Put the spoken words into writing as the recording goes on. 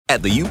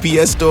At the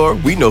UPS Store,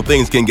 we know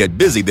things can get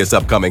busy this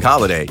upcoming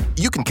holiday.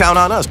 You can count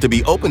on us to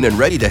be open and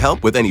ready to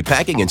help with any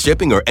packing and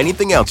shipping or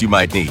anything else you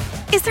might need.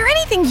 Is there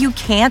anything you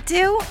can't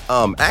do?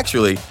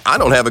 Actually, I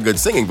don't have a good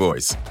singing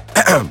voice.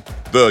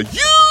 The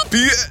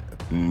UPS...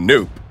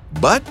 Nope.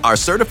 But our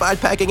certified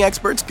packing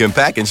experts can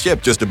pack and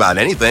ship just about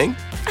anything.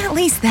 At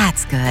least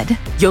that's good.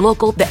 Your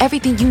local, the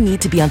everything you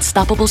need to be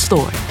unstoppable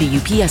store.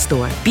 The UPS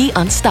Store. Be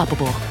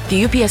unstoppable.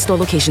 The UPS Store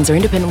locations are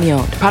independently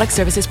owned. Product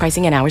services,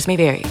 pricing, and hours may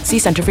vary. See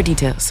Center for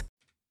details.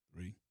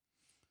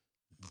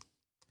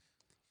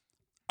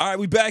 All right,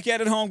 we back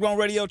at it. Homegrown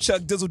Radio.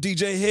 Chuck Dizzle,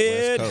 DJ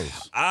Head.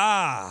 West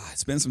Coast.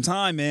 It's been some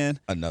time, man.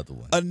 Another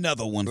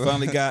one.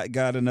 Finally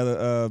got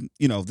another.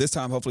 This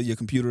time hopefully your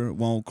computer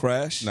won't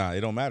crash. Nah,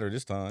 it don't matter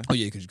this time. Oh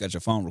yeah, because you got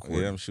your phone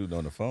recorded. Yeah, I'm shooting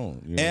on the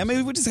phone. You know And I what I'm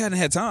mean, we just hadn't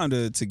had time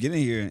to get in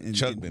here. And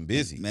Chuck been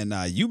busy. Man,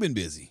 nah, you been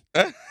busy.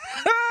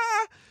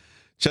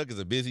 Chuck is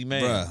a busy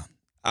man.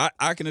 Bruh,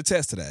 I can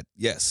attest to that.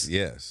 Yes.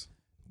 Yes.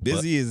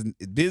 Busy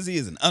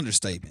is an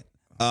understatement.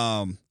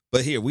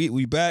 But here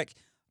we back.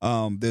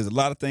 There's a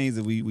lot of things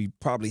that we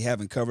probably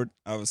haven't covered,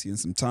 obviously, in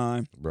some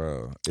time.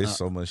 Bro, it's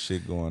so much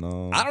shit going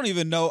on. I don't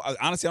even know.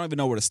 Honestly, I don't even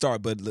know where to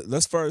start. But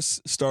let's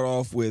first start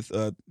off with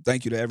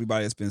thank you to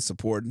everybody that's been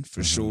supporting,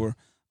 for sure.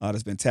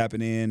 That's been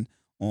tapping in.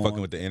 On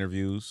fucking with the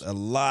interviews. A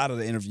lot of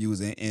the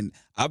interviews. And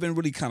I've been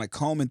really kind of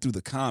combing through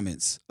the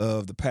comments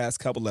of the past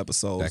couple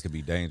episodes. That could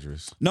be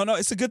dangerous. No,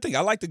 it's a good thing.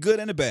 I like the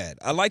good and the bad.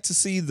 I like to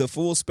see the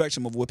full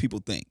spectrum of what people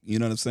think. You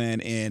know what I'm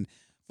saying? And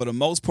for the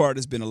most part,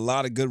 there's been a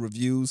lot of good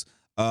reviews.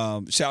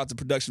 Shout out to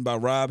production by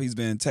Rob. He's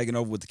been taking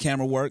over with the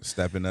camera work.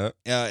 Stepping up.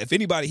 If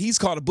anybody, he's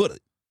caught a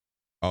bullet.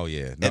 Oh,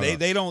 yeah. No,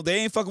 and they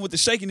ain't fucking with the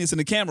shakiness in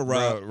the camera,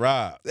 Rob.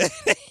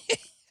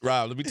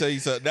 Rob, let me tell you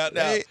something. Now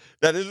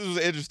this is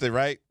interesting,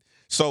 right?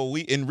 So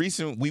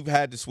we've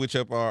had to switch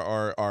up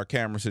our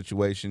camera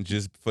situation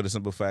just for the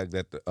simple fact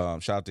that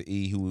shout out to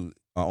E, who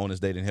on his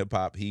Dating Hip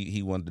Hop,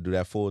 he wanted to do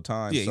that full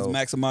time. Yeah, so, he's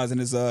maximizing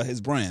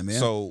his brand, man.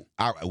 So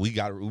we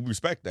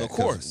respect that. Of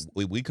course,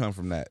 we come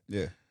from that.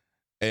 Yeah.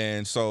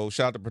 And so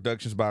shout out to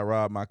Productions by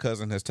Rob. My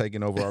cousin has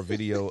taken over our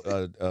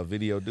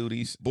video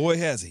duties. Boy,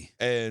 has he.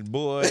 And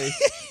boy,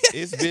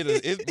 it's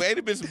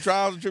been some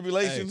trials and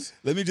tribulations. Hey,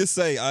 let me just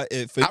say,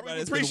 if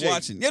anybody that's been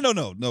watching,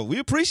 no, we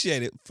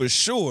appreciate it for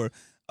sure.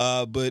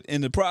 But in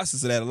the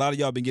process of that, a lot of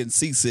y'all been getting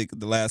seasick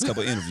the last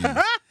couple of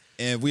interviews.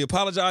 And we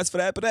apologize for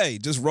that, but hey,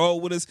 just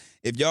roll with us.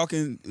 If y'all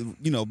can,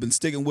 been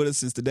sticking with us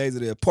since the days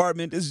of the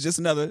apartment, this is just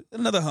another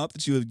hump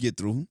that you would get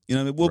through.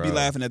 You know, we'll be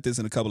laughing at this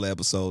in a couple of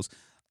episodes.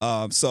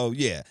 So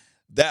yeah,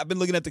 I've been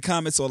looking at the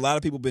comments. So a lot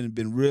of people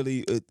been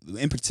really,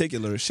 in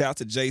particular, shout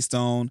to Jay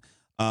Stone,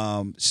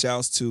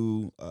 shouts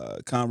to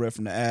Conrad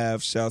from the Ave,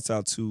 shouts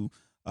out to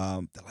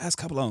the last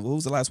couple of them. What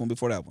was the last one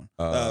before that one?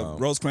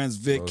 Rosecrans,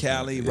 Vic,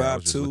 Callie, Rob, I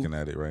was just too. looking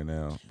at it right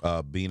now.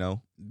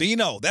 Bino,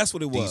 that's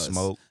what it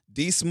was.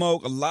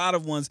 D-Smoke, a lot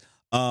of ones.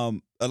 A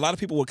lot of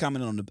people were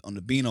commenting on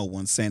the Bino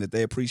one, saying that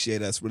they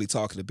appreciate us really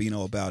talking to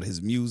Bino about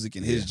his music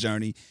and his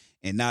journey,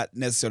 and not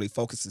necessarily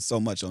focusing so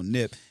much on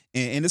Nip.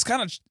 And it's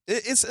kind of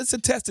it's a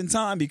test in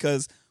time,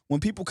 because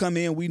when people come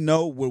in, we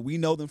know where we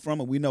know them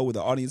from, and we know where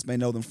the audience may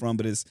know them from,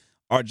 but it's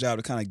our job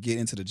to kind of get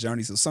into the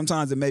journey. So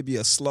sometimes it may be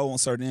a slow on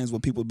certain ends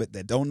with people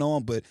that don't know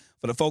them, but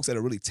for the folks that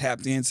are really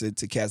tapped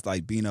into cats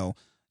like Bino,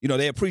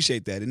 they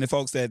appreciate that. And the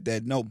folks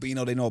that know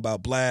Bino, they know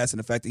about Blast and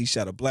the fact that he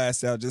shot a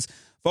blast out. Just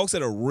folks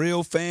that are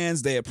real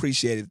fans, they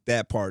appreciated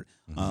that part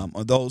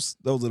of those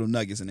little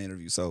nuggets in the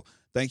interview. So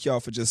thank y'all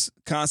for just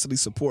constantly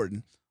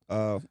supporting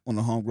on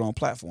the Homegrown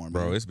platform,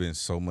 man. Bro, it's been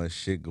so much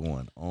shit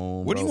going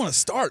on. Where do you want to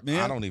start, man?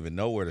 I don't even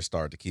know where to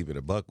start to keep it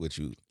a buck with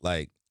you.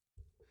 Like,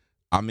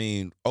 I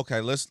mean, okay,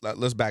 let's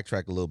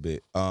backtrack a little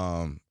bit.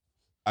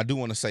 I do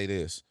want to say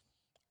this.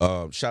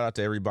 Shout out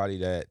to everybody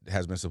that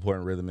has been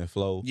supporting Rhythm and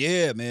Flow.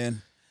 Yeah,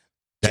 man.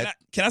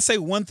 Can I say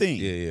one thing?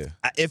 Yeah.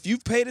 If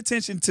you've paid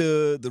attention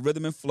to the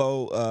Rhythm and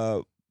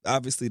Flow,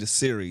 obviously the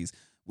series,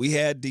 we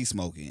had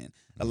D-Smoke in.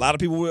 A lot of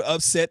people were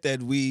upset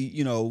that we,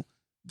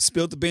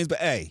 spilled the beans, but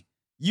hey,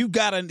 you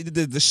gotta.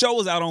 The show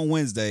was out on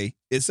Wednesday.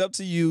 It's up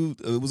to you.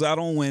 It was out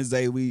on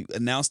Wednesday. We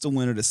announced the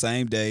winner the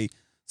same day.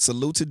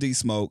 Salute to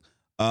D-Smoke.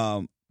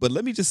 But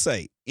let me just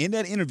say, in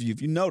that interview,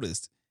 if you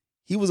noticed,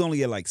 he was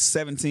only at like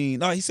 17.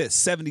 No, he said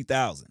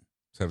 70,000.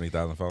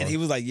 70,000 followers. And he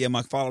was like, yeah,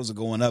 my followers are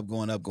going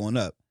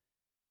up.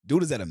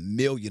 Dude is at 1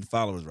 million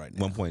followers right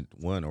now. 1.1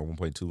 or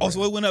 1.2. Oh,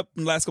 so it went up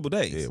in the last couple of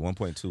days. Yeah,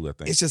 1.2, I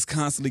think. It's just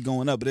constantly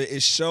going up. But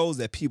it shows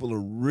that people are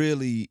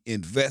really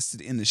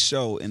invested in the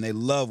show, and they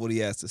love what he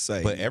has to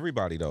say. But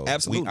everybody, though.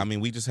 Absolutely.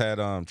 We just had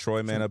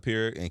Troy Man up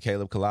here and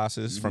Caleb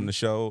Colossus from the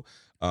show.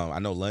 I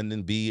know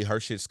London B, her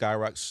shit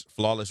skyrockets.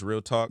 Flawless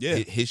Real Talk. Yeah.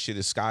 His shit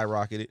is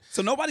skyrocketed.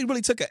 So nobody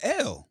really took a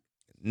L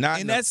in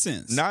that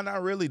sense.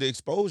 Not really. The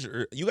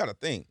exposure, you got to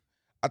think.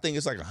 I think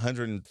it's like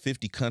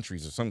 150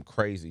 countries or some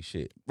crazy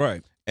shit.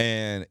 Right.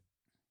 And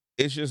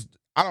it's just,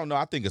 I don't know.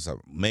 I think it's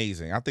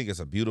amazing. I think it's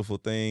a beautiful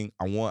thing.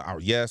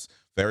 Yes,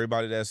 for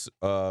everybody that's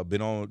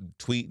been on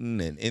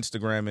tweeting and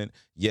Instagramming,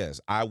 yes,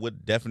 I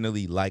would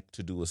definitely like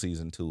to do a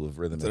season 2 of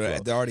Rhythm and Flow.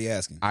 They're already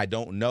asking. I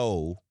don't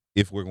know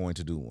if we're going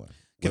to do one.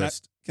 Can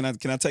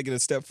I take it a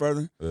step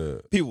further?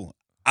 People,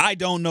 I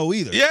don't know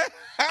either. Yeah.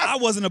 I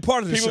wasn't a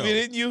part of the show. People be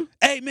hitting you?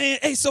 Hey, man.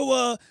 Hey,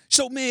 so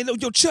man,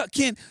 yo, Chuck,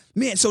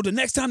 so the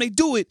next time they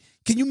do it,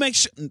 can you make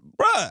sure,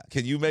 bruh?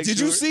 Can you make sure?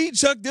 Did you see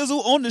Chuck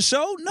Dizzle on the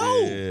show? No.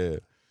 Yeah.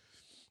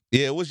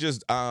 Yeah, it was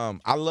just,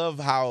 I love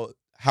how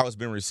it's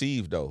been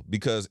received, though,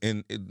 because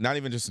not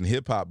even just in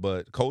hip-hop,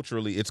 but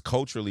culturally, it's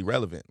culturally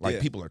relevant. Like,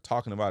 people are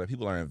talking about it.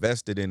 People are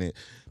invested in it.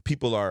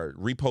 People are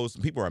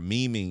reposting. People are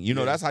memeing. You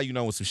know, that's how you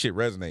know when some shit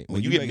resonates.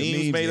 When you get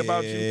memes made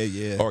about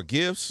you or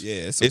GIFs,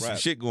 it's some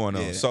shit going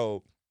on.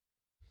 So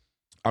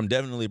I'm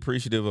definitely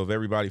appreciative of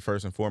everybody,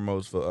 first and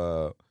foremost,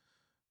 for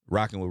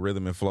rocking with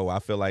rhythm and flow. I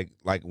feel like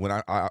when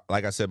I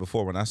like I said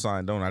before, when I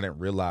signed on, I didn't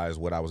realize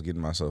what I was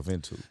getting myself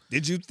into.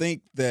 Did you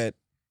think that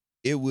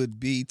it would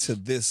be to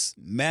this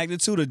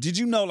magnitude, or did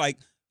you know, like,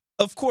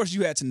 of course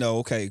you had to know,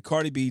 okay,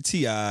 Cardi B,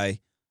 T.I.,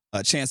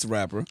 Chance the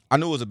Rapper. I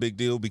knew it was a big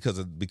deal because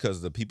of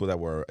the people that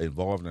were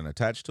involved and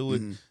attached to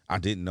it. I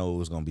didn't know it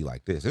was going to be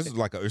like this. This is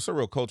like it's a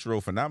real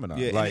cultural phenomenon.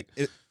 Yeah, like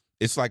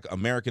it's like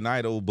American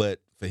Idol, but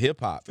for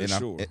hip hop. And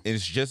sure.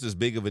 It's just as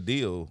big of a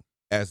deal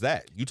as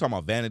that. You talking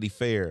about Vanity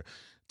Fair.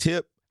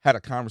 Tip had a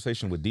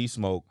conversation with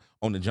D-Smoke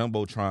on the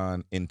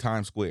Jumbotron in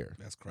Times Square.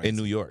 That's crazy. In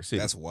New York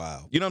City. That's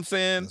wild. You know what I'm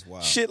saying? That's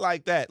wild. Shit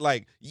like that.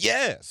 Like,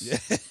 yes.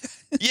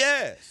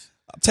 Yes.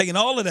 I'm taking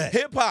all of that.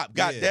 Hip hop,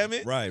 goddamn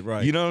it.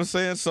 Right. You know what I'm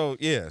saying? So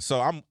yeah.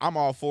 So I'm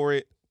all for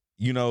it.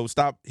 You know,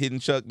 stop hitting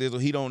Chuck Dizzle.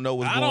 He don't know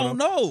what's going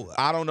on.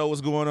 I don't know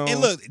what's going on. And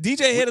look,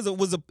 DJ Head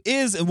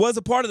was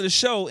a part of the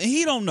show, and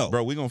he don't know.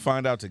 Bro, we're gonna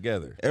find out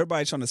together.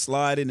 Everybody trying to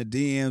slide in the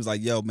DMs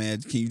like, yo,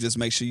 man, can you just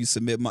make sure you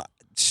submit my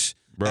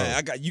bro?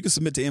 You can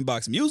submit to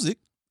Inbox Music.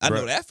 I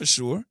know that for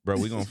sure. Bro,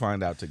 we're gonna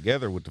find out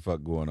together what the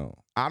fuck going on.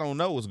 I don't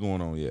know what's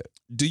going on yet.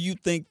 Do you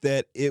think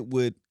that it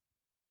would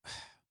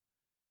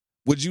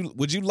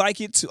you like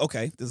it to,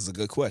 okay, this is a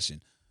good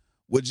question.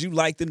 Would you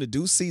like them to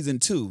do season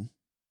 2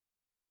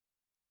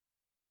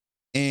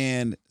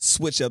 and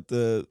switch up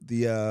the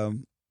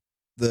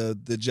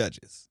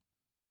judges?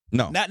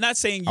 No. Not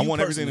saying you I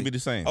want personally. everything to be the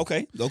same.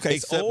 Okay.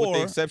 Except with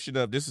the exception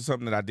of, this is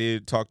something that I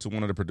did talk to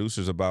one of the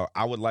producers about.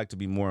 I would like to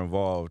be more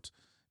involved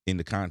in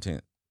the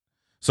content.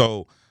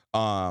 So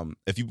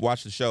if you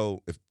watch the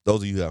show, if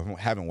those of you who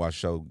haven't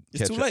watched the show,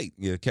 it's too late.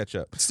 Yeah, catch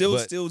up. Still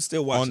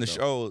watch on the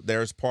show.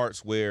 There's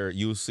parts where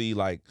you'll see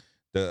like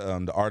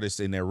the artists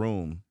in their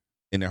room,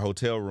 in their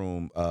hotel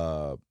room,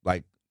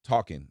 like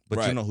talking,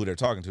 but you know who they're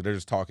talking to. They're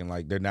just talking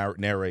like they're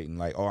narrating,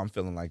 like, oh, I'm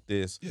feeling like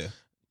this. Yeah.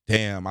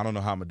 Damn, I don't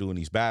know how I'm gonna do in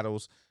these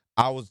battles.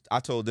 I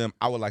told them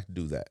I would like to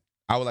do that.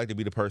 I would like to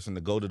be the person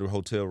to go to the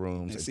hotel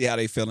rooms and see how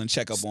they feeling,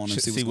 check up on them,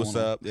 see what's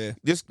up. Yeah.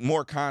 Just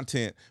more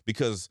content,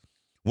 because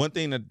one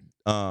thing that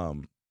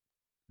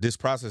this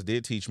process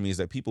did teach me is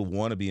that people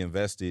want to be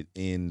invested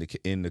in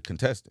the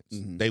contestants.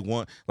 Mm-hmm. They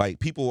want, like,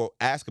 people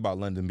ask about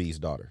London B's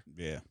daughter.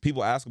 Yeah.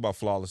 People ask about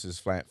Flawless's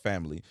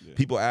family. Yeah.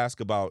 People ask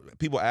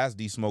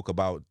D-Smoke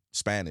about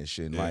Spanish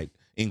and like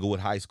Inglewood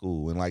High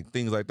School and like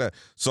things like that.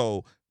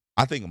 So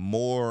I think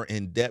more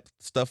in-depth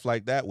stuff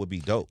like that would be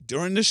dope.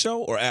 During the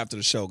show or after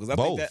the show? Because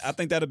I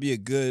think that'd be a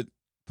good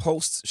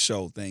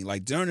post-show thing.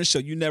 Like, during the show,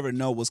 you never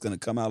know what's going to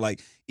come out.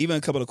 Like, even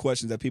a couple of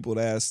questions that people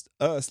would ask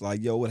us,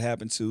 like, yo, what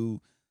happened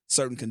to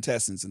certain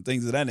contestants and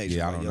things of that nature?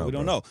 Yeah, like, I don't know, we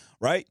don't know,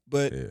 right?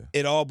 But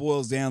it all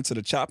boils down to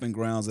the chopping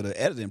grounds of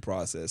the editing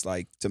process.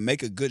 Like, to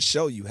make a good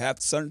show, you have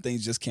certain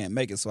things just can't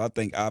make it. So I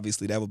think,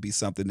 obviously, that would be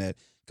something that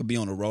could be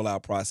on the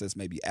rollout process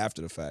maybe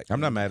after the fact.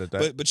 I'm not mad at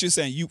that. But you're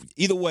saying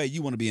either way,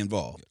 you want to be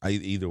involved.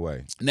 Either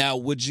way. Now,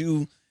 would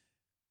you...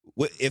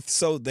 If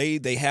so,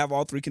 they have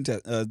all three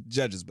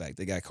judges back.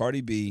 They got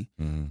Cardi B,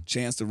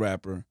 Chance the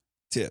Rapper,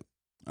 Tip.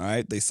 All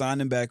right, they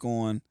signed them back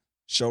on.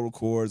 Show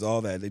records,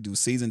 all that. They do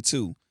season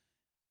 2,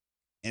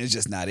 and it's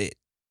just not it.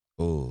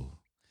 Oh,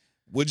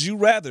 would you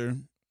rather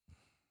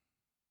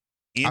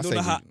end on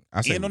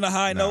the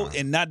high note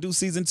and not do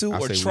season 2,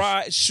 or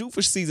shoot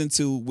for season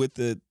 2 with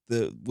the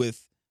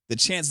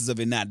chances of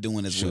it not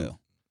doing as well?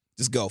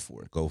 Just go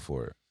for it. Go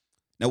for it.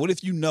 Now, what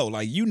if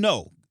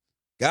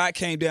God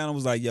came down and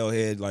was like, yo,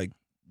 Head, like,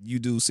 you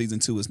do season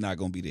 2, it's not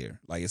going to be there.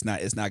 Like, it's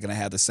not going to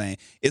have the same.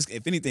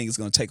 If anything, it's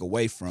going to take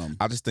away from.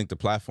 I just think the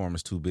platform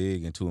is too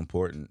big and too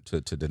important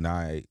to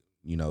deny,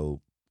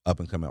 up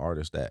and coming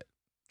artists that.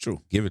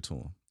 True. Give it to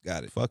them.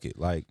 Got it. Fuck it.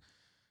 Like,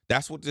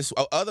 that's what this.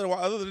 Other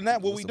than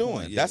that, what we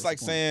doing? Yeah, that's like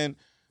saying,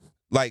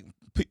 like,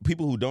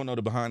 people who don't know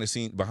the behind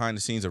the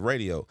scenes of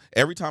radio.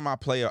 Every time I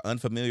play an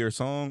unfamiliar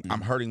song,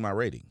 I'm hurting my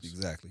ratings.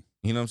 Exactly.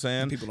 You know what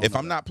I'm saying? If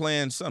I'm not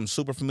playing something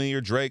super familiar,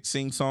 Drake,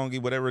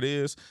 sing-songy, whatever it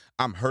is,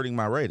 I'm hurting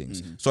my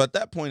ratings. Mm-hmm. So at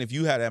that point, if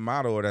you had that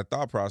motto or that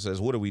thought process,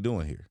 what are we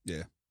doing here?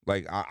 Yeah.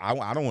 Like, I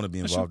don't want to be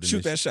involved in this.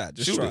 Shoot that shot.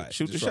 Just try it.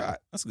 Shoot the shot.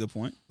 That's a good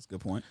point.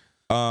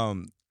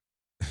 Something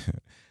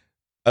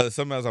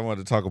else I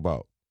wanted to talk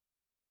about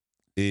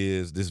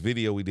is this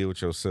video we did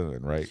with your son,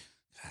 right?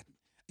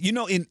 In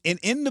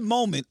the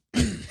moment,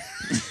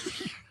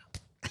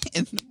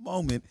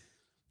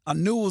 I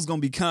knew it was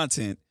going to be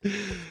content,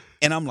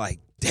 and I'm like,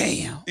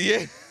 damn.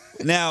 Yeah.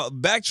 Now,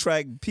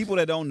 backtrack. People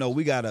that don't know,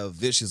 we got a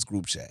vicious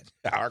group chat.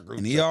 Our group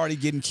and chat. he already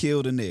getting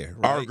killed in there.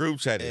 Right? Our group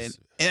chat is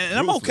and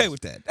I'm okay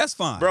with that. That's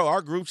fine. Bro,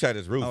 our group chat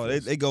is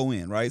ruthless. Oh, they go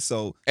in, right?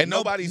 So and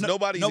nobody's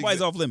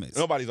off limits.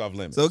 Nobody's off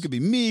limits. So it could be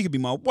me, it could be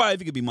my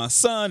wife, it could be my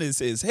son, it's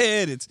his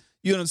head, it's,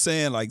 you know what I'm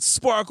saying, like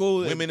Sparkle.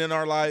 Women in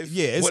our life.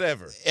 Yeah.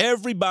 Whatever.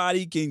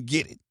 Everybody can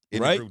get it.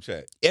 In right? the group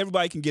chat.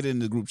 Everybody can get it in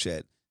the group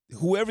chat.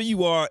 Whoever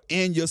you are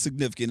and your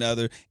significant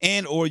other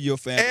and or your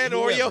family. And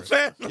or your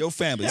family. Your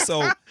family.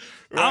 So Right.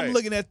 I'm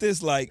looking at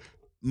this like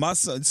my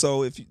son.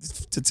 So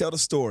to tell the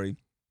story,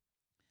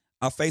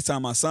 I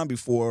FaceTime my son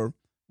before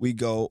we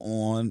go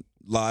on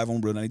live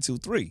on Real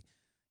 92.3.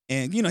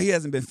 And, he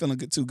hasn't been feeling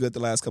too good the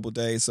last couple of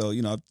days. So,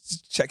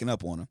 just checking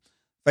up on him.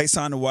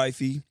 FaceTime the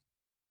wifey,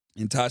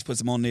 and Tosh puts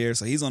him on there.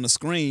 So he's on the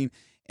screen,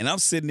 and I'm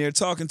sitting there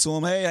talking to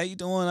him. Hey, how you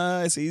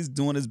doing? So he's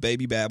doing his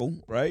baby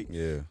babble, right?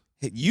 Yeah.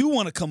 You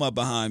want to come up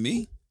behind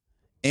me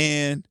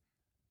and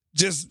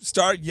just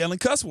start yelling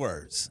cuss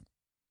words.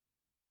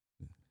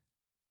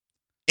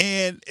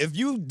 And if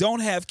you don't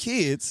have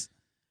kids,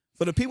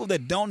 for the people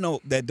that don't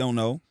know,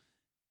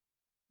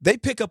 they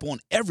pick up on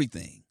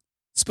everything,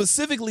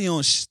 specifically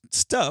on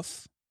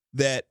stuff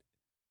that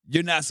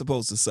you're not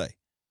supposed to say.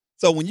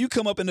 So when you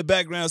come up in the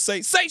background,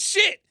 say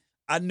shit,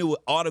 I knew it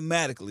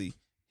automatically.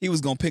 He was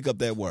going to pick up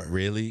that word.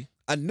 Really?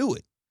 I knew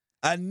it.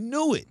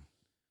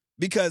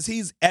 Because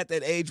he's at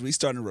that age where he's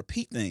starting to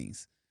repeat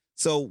things.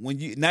 So when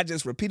you, not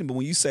just repeat them, but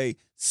when you say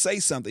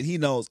something, he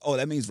knows, oh,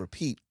 that means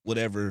repeat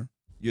whatever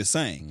you're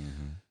saying.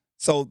 Mm-hmm.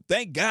 So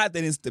thank God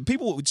that it's the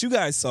people, what you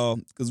guys saw,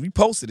 because we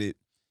posted it,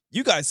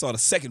 you guys saw the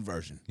second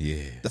version.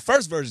 Yeah. The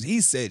first version,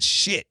 he said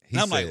shit. And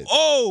I'm like,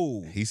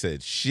 oh. He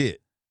said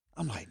shit.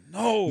 I'm like,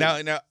 no.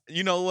 Now,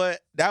 you know what?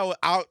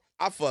 I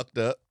fucked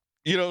up.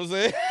 You know what I'm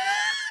saying?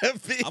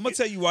 I'm going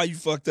to tell you why you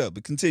fucked up,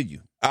 but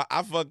continue.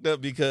 I fucked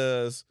up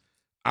because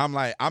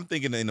I'm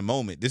thinking in the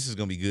moment, this is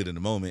gonna be good in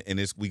the moment,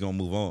 and we gonna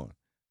move on.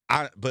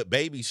 But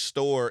babies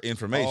store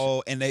information.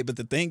 Oh, but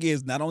the thing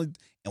is, not only,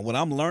 and what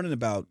I'm learning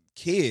about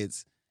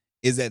kids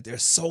is that they're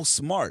so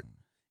smart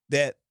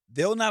that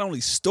they'll not only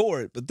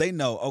store it, but they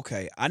know,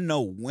 okay, I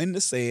know when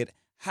to say it,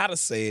 how to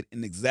say it,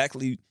 and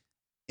exactly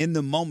in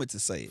the moment to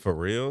say it. For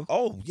real?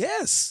 Oh,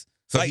 yes.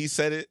 So he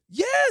said it?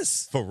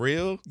 Yes. For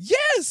real?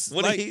 Yes.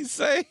 What did he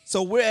say?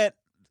 So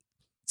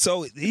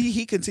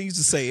he continues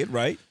to say it,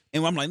 right?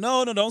 And I'm like,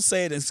 no, don't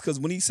say it. It's because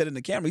when he said it in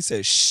the camera, he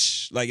said,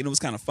 shh. Like, and it was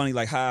kind of funny,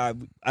 like how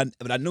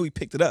but I knew he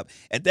picked it up.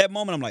 At that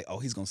moment, I'm like, oh,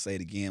 he's going to say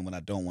it again when I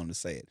don't want him to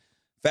say it.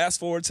 Fast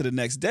forward to the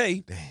next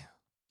day. Damn.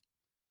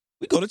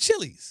 We go to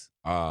Chili's.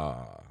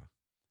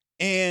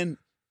 And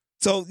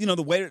so,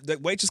 the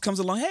waitress comes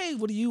along. Hey,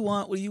 what do you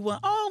want? What do you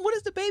want? Oh, what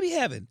is the baby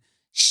having?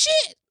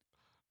 Shit.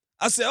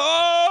 I said,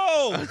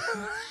 oh.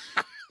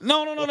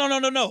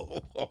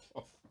 No.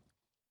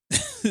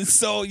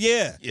 So,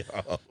 yeah. Yo.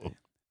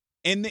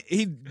 And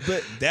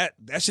but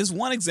that's just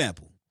one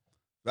example.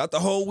 Throughout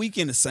the whole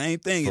weekend, the same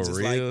thing. It's just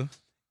real?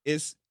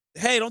 Like,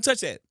 hey, don't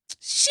touch that.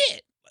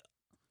 Shit.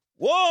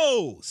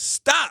 Whoa,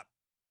 stop.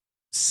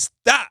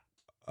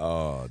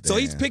 Oh, damn. So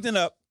he's picking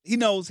up. He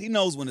knows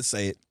when to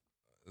say it.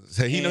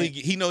 So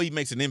he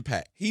makes an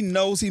impact. He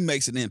knows he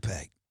makes an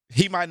impact.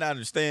 He might not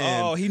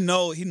understand. Oh, he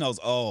knows.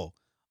 Oh,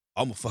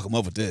 I'm gonna fuck him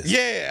up with this.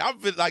 Yeah, I'm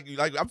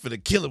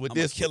finna kill him with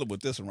this. Kill him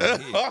with this one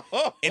right here.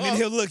 And then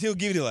he'll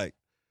give you like,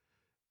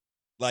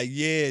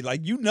 yeah,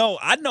 like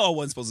I know I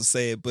wasn't supposed to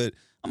say it, but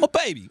I'm a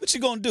baby. What you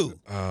gonna do?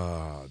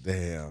 Oh,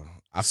 damn.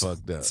 I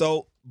fucked up.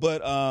 So,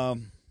 but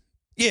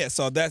yeah,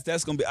 so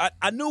that's gonna be.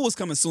 I knew it was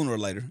coming sooner or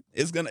later.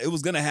 It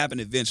was gonna happen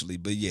eventually.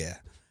 But yeah,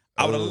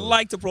 I would have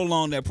liked to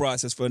prolong that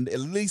process for at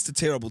least the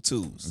terrible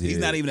twos. Yeah. He's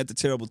not even at the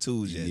terrible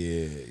twos yet.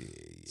 Yeah.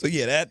 So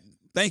yeah,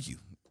 thank you.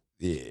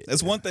 Yeah.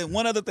 That's one thing.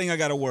 One other thing I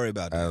got to worry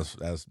about.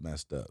 That's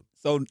messed up.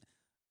 So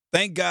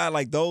thank God,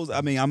 like those.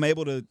 I mean, I'm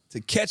able to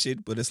catch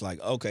it, but it's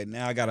like, okay,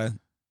 now I gotta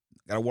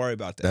worry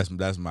about that.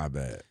 That's my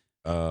bad.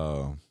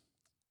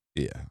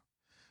 Yeah.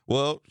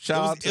 Well,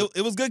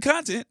 it was good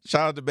content.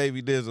 Shout out to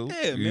Baby Dizzle.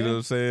 Yeah, you know what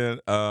I'm saying?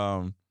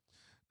 The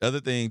other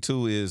thing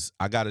too is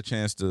I got a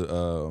chance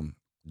to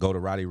go to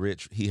Roddy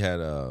Ricch. He had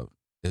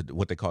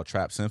what they call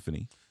Trap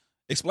Symphony.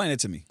 Explain it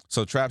to me.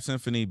 So Trap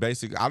Symphony,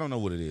 basically, I don't know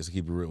what it is, to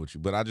keep it real with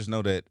you, but I just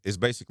know that it's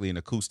basically an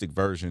acoustic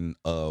version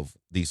of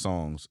these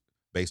songs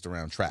based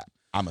around trap.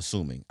 I'm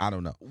assuming. I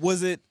don't know.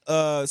 Was it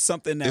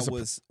something that it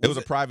was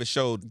a private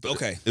show.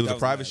 Okay. It was a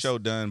private show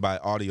done by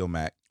Audio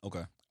Mac.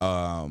 Okay.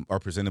 Or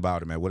presented by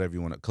Audio Mac, whatever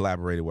you want to,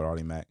 collaborated with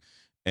Audio Mac.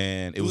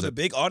 And it was a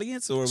big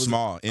audience or was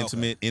small,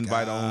 intimate,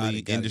 invite only,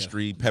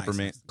 industry,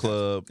 peppermint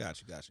club.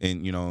 Gotcha.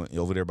 And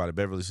over there by the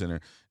Beverly Center.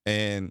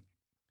 And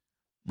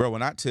bro,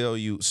 when I tell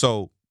you,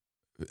 so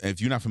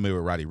if you're not familiar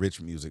with Roddy Ricch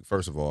music,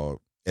 first of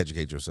all,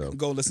 educate yourself.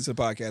 Go listen to the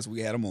podcast.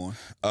 We had him on.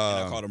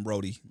 And I called him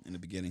Brody in the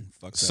beginning.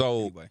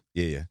 Anyway.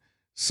 Yeah.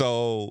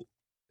 So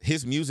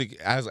his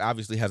music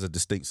obviously has a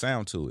distinct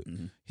sound to it.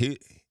 Mm-hmm.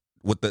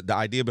 What the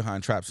idea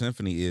behind Trap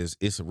Symphony is,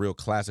 it's a real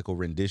classical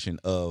rendition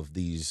of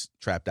these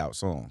trapped out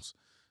songs.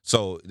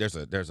 So there's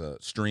a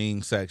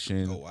string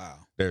section. Oh wow.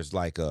 There's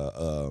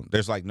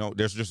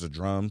there's just a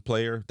drum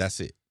player. That's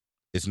it.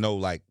 It's no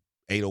like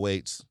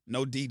 808s.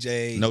 No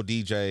DJ. No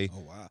DJ. Oh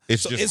wow.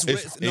 It's so just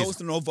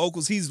it's no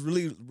vocals. He's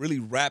really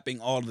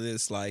rapping all of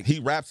this like he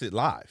raps it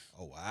live.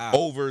 Oh wow.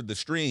 Over the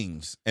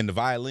strings and the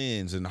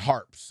violins and the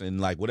harps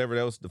and like whatever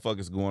else the fuck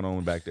is going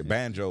on back there,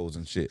 banjos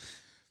and shit.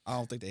 I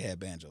don't think they had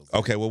banjos.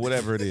 Okay, well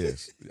whatever it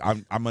is,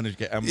 I'm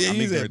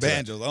you said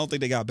banjos. I don't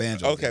think they got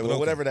banjos. Okay, well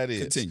whatever that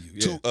is.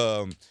 Continue.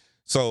 Yeah.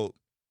 So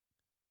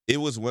it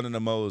was one of the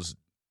most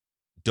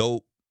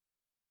dope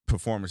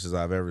performances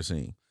I've ever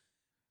seen.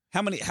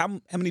 I'm gonna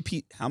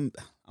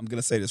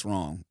say this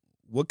wrong.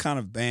 What kind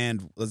of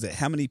band was it?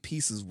 How many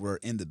pieces were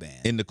in the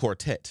band? In the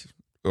quartet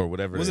or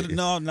whatever. Was it?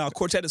 No.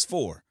 Quartet is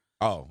 4.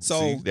 Oh,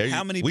 so see,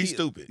 how many? We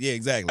stupid. Yeah,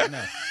 exactly.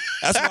 No.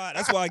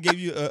 That's why I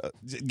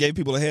gave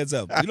people a heads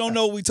up. We don't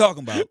know what we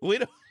talking about. We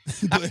don't.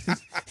 But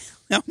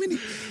how many?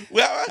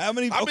 Well, how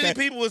many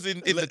people was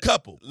in the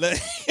couple?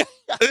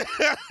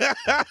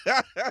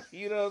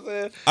 You know what I'm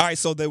saying? All right,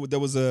 so there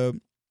was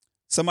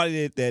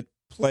somebody that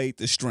played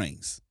the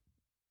strings.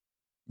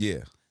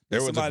 Yeah,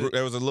 there was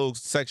a little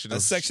section of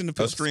a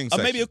string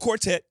section, maybe a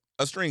quartet,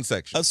 a string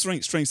section,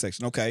 string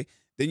section. Okay,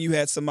 then you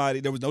had somebody.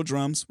 There was no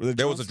drums.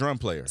 There was a drum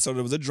player, so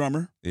there was a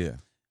drummer. Yeah,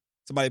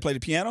 somebody played the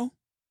piano.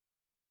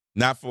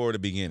 Not for the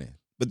beginning,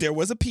 but there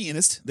was a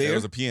pianist there. There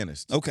was a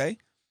pianist. Okay,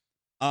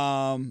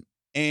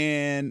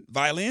 and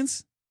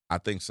violins. I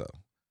think so.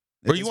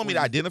 Or you want me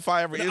to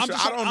identify every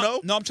instrument? I don't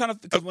know. No, I'm trying to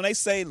because when they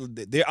say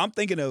there, I'm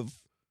thinking of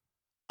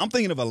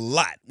a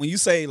lot. When you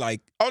say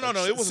like, oh no,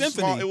 it was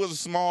symphony. It was a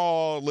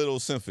small little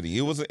symphony.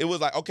 It was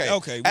like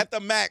okay. At the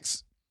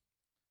max,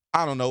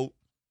 I don't know,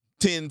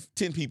 10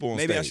 people on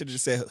stage. Maybe I should have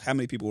just said how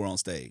many people were on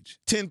stage.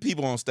 10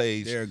 people on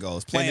stage. There it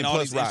goes. Playing all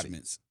these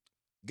instruments.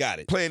 Got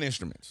it. Playing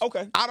instruments.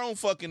 Okay. I don't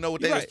fucking know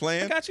what they was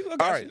playing. I got you. All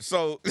right,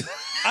 so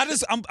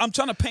I'm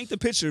trying to paint the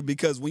picture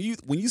because when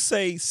you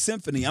say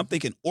symphony, I'm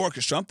thinking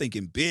orchestra. I'm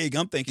thinking big.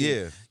 I'm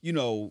thinking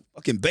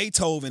fucking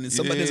Beethoven and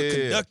somebody. There's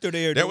a conductor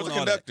there. There was a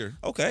conductor.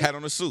 Okay. Had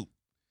on a suit.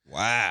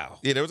 Wow.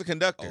 Yeah, there was a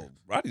conductor. Oh,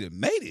 Roddy done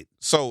made it.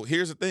 So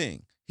here's the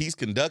thing. He's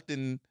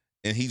conducting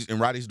and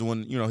Roddy's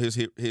doing,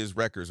 his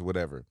records or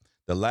whatever.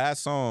 The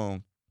last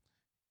song,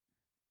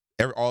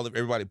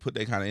 everybody put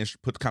their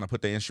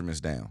put their instruments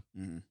down.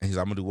 Mm-hmm. And he's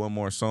like, I'm gonna do one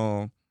more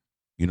song.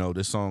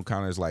 This song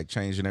kind of is like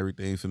changing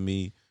everything for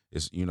me.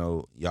 It's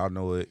y'all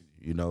know it.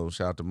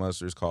 Shout out to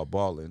Mustard. It's called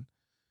Ballin'.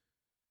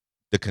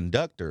 The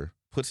conductor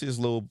puts his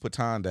little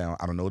baton down.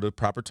 I don't know the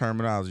proper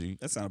terminology.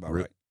 That sounds about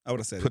right. I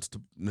would have said puts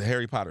the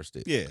Harry Potter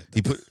stick. Yeah.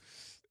 He put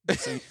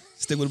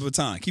stick with the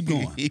baton. Keep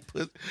going.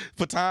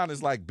 Baton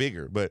is like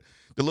bigger, but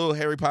the little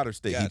Harry Potter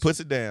stick. Gotcha. He puts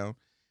it down.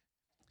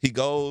 He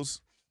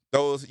goes.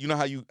 Those,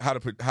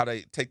 how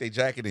they take their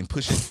jacket and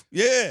push it.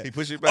 Yeah, he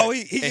push it back. Oh,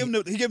 he give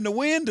him the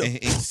wind.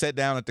 And he sat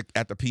down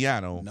at the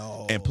piano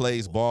and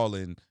plays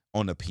Ballin'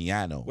 on the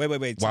piano.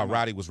 Wait. While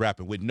Roddy was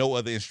rapping with no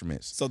other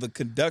instruments. So the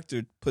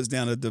conductor puts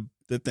down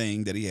the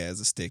thing that he has,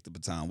 the stick, the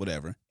baton,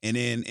 whatever, and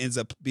then ends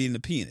up being the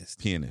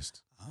pianist.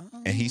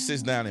 Oh. And he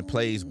sits down and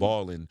plays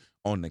Ballin'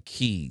 on the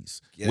keys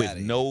with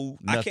no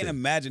nothing. I can't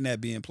imagine that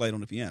being played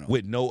on the piano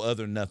with no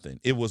other nothing.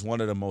 It was one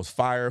of the most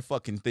fire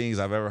fucking things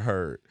I've ever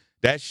heard.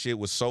 That shit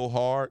was so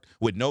hard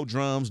with no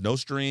drums, no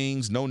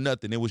strings, no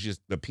nothing. It was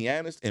just the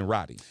pianist and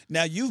Roddy.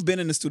 Now, you've been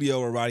in the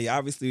studio with Roddy.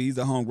 Obviously, he's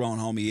a homegrown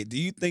homie. Do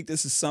you think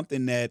this is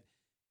something that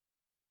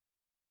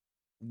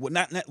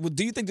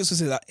do you think this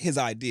was his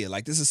idea?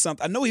 Like, this is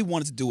something, I know he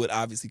wanted to do it,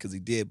 obviously, because he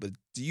did, but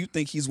do you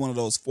think he's one of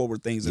those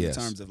forward things in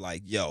terms of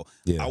like,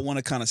 I want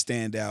to kind of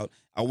stand out.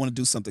 I want to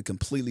do something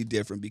completely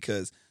different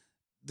because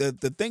the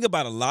thing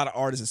about a lot of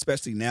artists,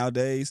 especially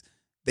nowadays,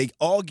 they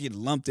all get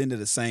lumped into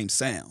the same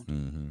sound.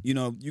 Mm-hmm.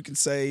 You can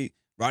say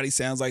Roddy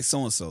sounds like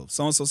so-and-so.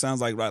 So-and-so sounds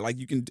like Roddy. Like,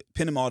 you can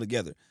pin them all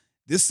together.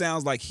 This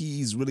sounds like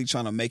he's really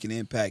trying to make an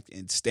impact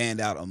and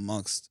stand out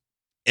amongst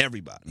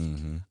everybody.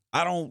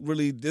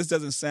 Mm-hmm. This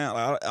doesn't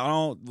sound,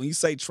 when you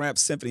say Trap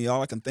Symphony,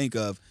 all I can think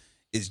of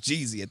is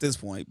Jeezy at this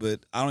point, but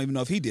I don't even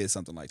know if he did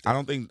something like that.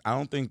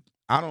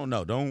 I don't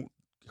know. Don't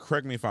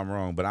correct me if I'm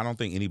wrong, but I don't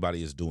think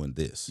anybody is doing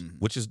this,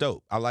 which is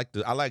dope. I like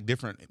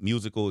different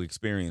musical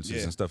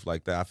experiences and stuff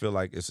like that. I feel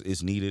like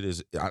it's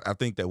needed. I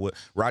think that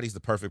Roddy's the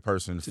perfect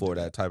person for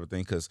that type of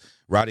thing because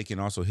Roddy can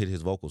also hit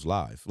his vocals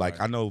live. Like,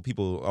 right. I know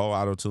people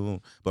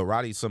auto-tune, but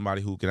Roddy's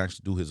somebody who can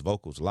actually do his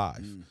vocals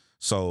live.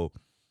 So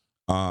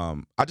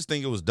I just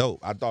think it was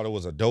dope. I thought it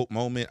was a dope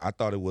moment. I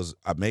thought it was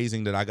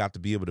amazing that I got to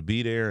be able to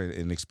be there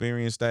and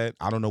experience that.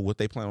 I don't know what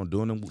they plan on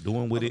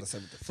doing with it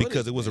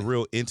because it was a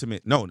real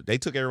intimate. No, they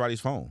took everybody's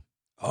phone.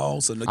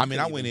 Oh, so no, I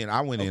went in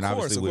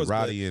obviously with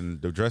Roddy in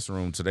the dressing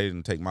room, so they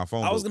didn't take my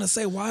phone. I was gonna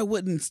say, why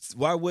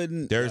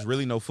wouldn't? There's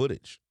really no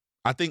footage.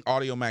 I think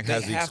Audio Mac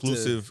has the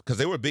exclusive because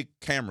they were big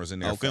cameras in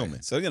there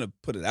filming. So they're gonna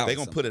put it out. They're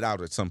gonna put it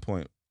out at some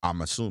point.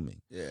 I'm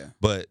assuming. Yeah.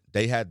 But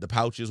they had the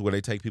pouches where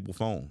they take people's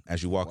phone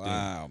as you walked in.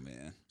 Wow,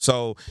 man.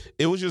 So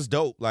it was just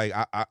dope. Like,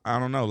 I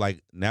don't know.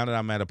 Like, now that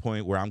I'm at a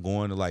point where I'm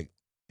going to, like,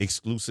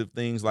 exclusive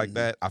things like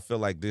that, I feel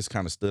like this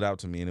kind of stood out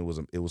to me, and it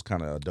was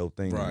kind of a dope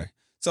thing. Right.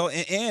 So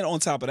and on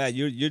top of that,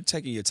 you're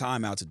taking your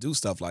time out to do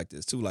stuff like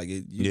this too. Like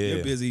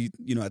you're busy,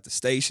 at the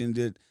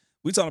station.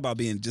 We talking about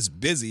being just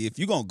busy. If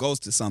you're gonna go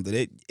to something,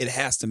 it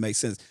has to make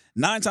sense.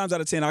 9 times out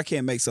of 10, I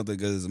can't make something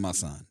good as my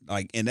son.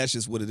 Like, and that's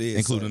just what it is.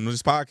 Including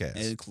this podcast.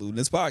 Including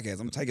this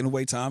podcast. I'm taking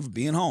away time for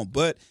being home.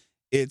 But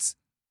it's,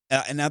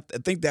 and I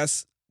think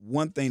that's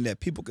one thing that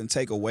people can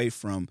take away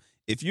from.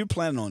 If you're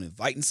planning on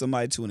inviting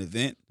somebody to an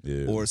event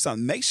or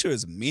something, make sure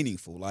it's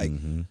meaningful. Like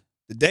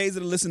the days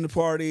of the listening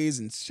parties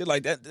and shit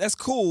like that, that's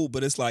cool.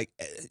 But it's like,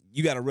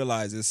 you got to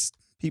realize it's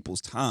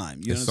people's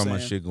time. You know There's what I'm so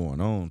saying? much shit going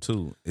on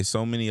too. It's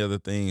so many other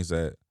things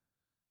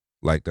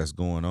that's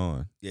going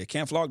on. Yeah,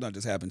 Camp Flog Gnaw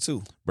just happened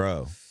too,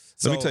 bro.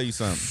 Let me tell you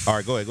something. All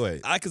right, go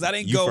ahead. Because I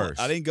didn't You go. first.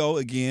 I didn't go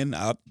again.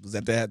 I was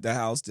at the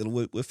house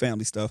dealing with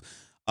family stuff.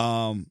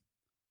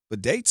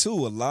 But day 2,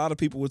 a lot of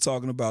people were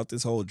talking about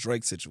this whole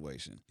Drake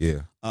situation.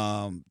 Yeah.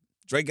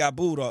 Drake got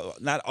booed,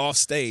 not off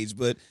stage,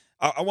 but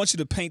I want you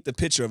to paint the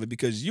picture of it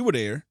because you were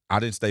there. I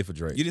didn't stay for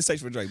Drake. You didn't stay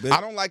for Drake. But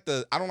I don't like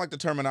the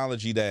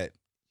terminology that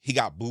he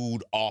got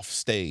booed off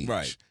stage.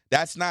 Right.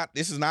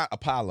 This is not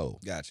Apollo.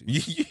 Got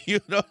you. You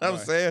know what I'm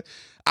saying?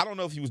 I don't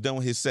know if he was done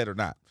with his set or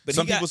not. But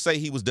some people say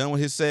he was done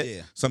with his set.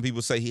 Yeah. Some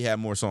people say he had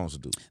more songs to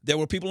do. There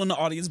were people in the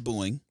audience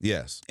booing.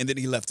 Yes. And then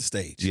he left the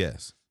stage.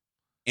 Yes.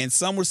 And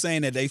some were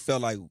saying that they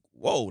felt like,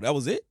 whoa, that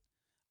was it.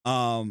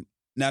 Now,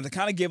 to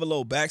kind of give a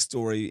little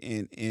backstory,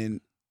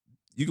 and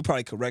you could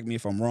probably correct me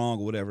if I'm wrong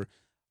or whatever,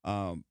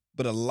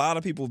 but a lot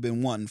of people have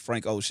been wanting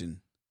Frank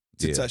Ocean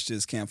to touch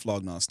this Camp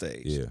Flog Gnaw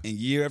stage. Yeah. And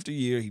year after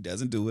year, he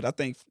doesn't do it. I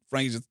think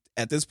Frank, just,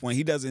 at this point,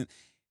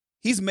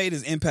 he's made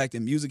his impact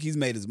in music. He's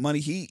made his money.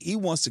 He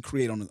wants to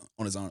create on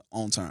his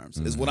own terms,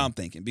 is what I'm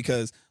thinking.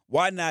 Because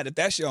why not, if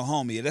that's your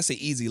homie, that's an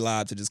easy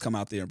live to just come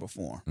out there and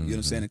perform. You know what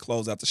I'm saying? And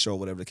close out the show,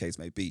 whatever the case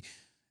may be.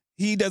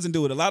 He doesn't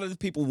do it. A lot of the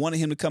people wanted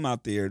him to come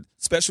out there.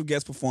 Special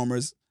guest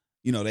performers,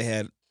 they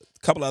had a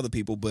couple other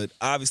people, but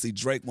obviously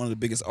Drake, one of the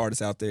biggest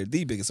artists out there,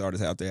 the biggest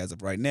artist out there as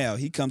of right now.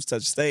 He comes to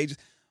touch the stage,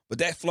 but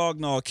that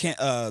Flog Gnaw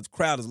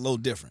crowd is a little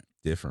different.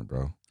 Different,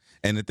 bro.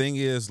 And the thing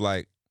is,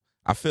 like,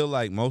 I feel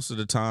like most of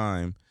the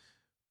time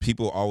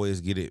people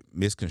always get it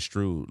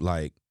misconstrued.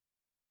 Like,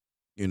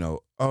 that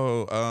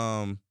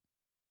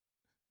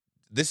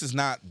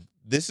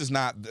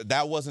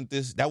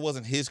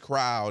wasn't his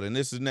crowd, and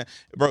this is not,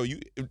 bro.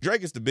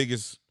 Drake is the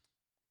biggest.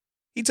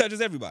 He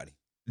touches everybody.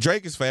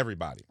 Drake is for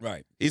everybody.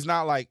 Right. It's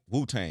not like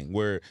Wu-Tang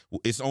where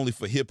it's only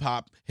for hip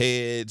hop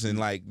heads and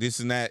like this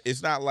and that.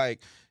 It's not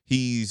like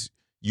he's,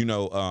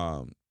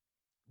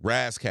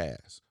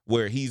 Razzcast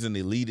where he's an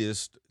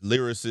elitist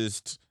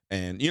lyricist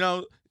and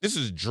this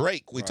is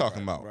Drake we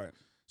talking about. Right.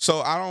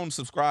 So I don't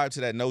subscribe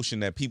to that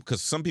notion that people,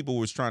 because some people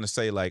was trying to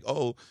say like,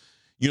 oh,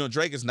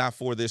 Drake is not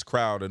for this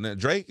crowd, and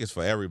Drake is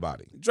for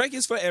everybody. Drake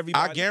is for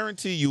everybody. I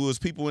guarantee you, it was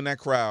people in that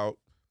crowd,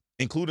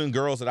 including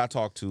girls that I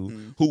talked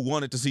to, who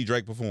wanted to see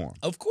Drake perform.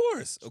 Of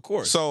course.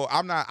 So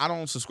I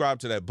don't subscribe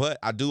to that, but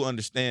I do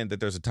understand that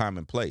there's a time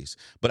and place.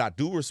 But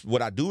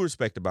what I do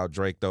respect about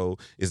Drake though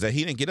is that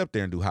he didn't get up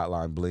there and do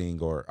Hotline Bling,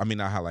 not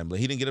Hotline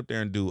Bling. He didn't get up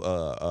there and do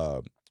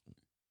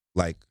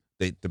like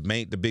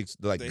the big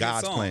like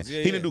God's Plan. Yeah,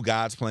 he didn't do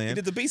God's Plan. He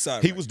did the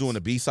B-side. He was doing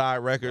the B-side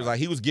records. Right. Like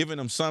he was giving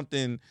them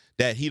something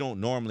that he don't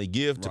normally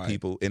give to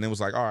people, and it was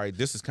like, all right,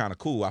 this is kind of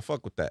cool. I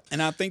fuck with that.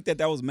 And I think that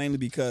was mainly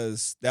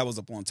because that was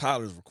upon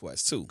Tyler's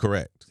request too.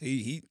 Correct.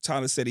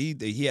 Tyler said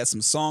he had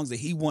some songs that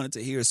he wanted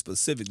to hear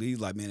specifically. He's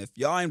like, man, if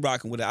y'all ain't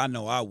rocking with it, I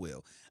know I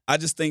will. I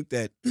just think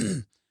that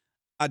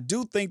I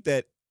do think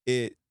that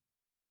it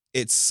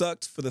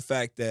sucked for the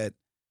fact that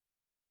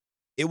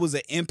it was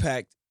an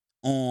impact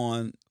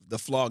on the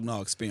Flog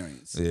Gnaw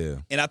experience. Yeah.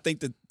 And I think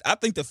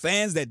the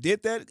fans that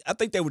did that, I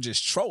think they were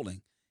just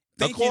trolling.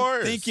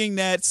 Thinking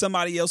that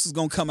somebody else is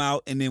gonna come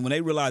out, and then when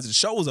they realize the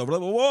show was over,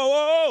 like,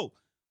 whoa,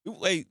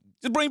 wait,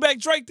 just bring back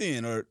Drake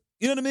then, or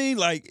you know what I mean?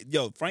 Like,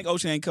 yo, Frank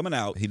Ocean ain't coming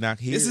out. He not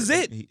here. This is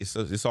it.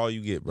 It's all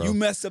you get, bro. You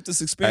messed up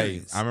this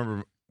experience. Hey, I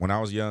remember when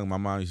I was young, my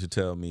mom used to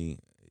tell me,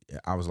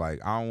 I was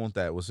like, I don't want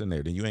that. What's in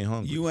there? Then you ain't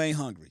hungry. You ain't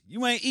hungry.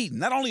 You ain't eating.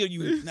 Not only are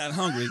you not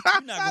hungry,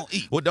 you're not gonna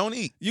eat. Well, don't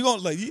eat. You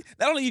gonna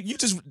not only you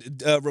just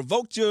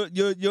revoked your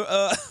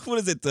what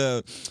is it,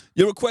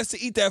 your request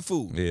to eat that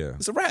food. Yeah,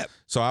 it's a wrap.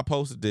 So I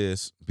posted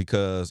this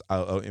because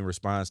in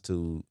response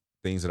to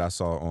things that I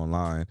saw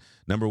online.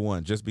 Number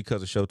one, just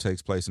because a show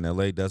takes place in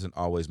LA doesn't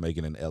always make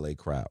it an LA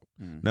crowd.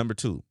 Number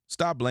two,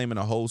 stop blaming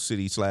a whole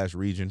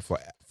city/region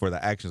for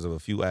the actions of a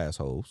few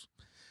assholes.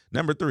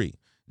 Number three,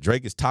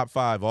 Drake is top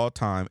 5 all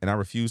time, and I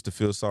refuse to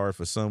feel sorry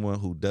for someone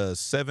who does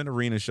 7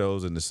 arena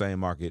shows in the same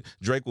market.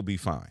 Drake will be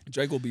fine.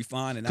 Drake will be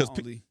fine, and not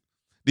only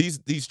these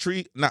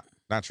not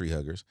tree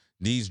huggers,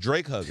 these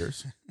Drake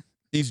huggers.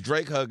 These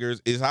Drake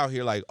huggers is out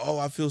here like, oh,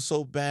 I feel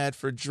so bad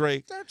for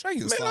Drake. Drake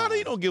is man,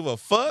 he don't give a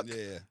fuck.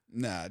 Yeah,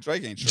 nah,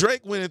 Drake ain't.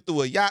 Drake went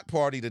through a yacht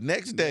party the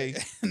next day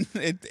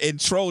and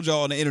trolled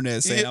y'all on the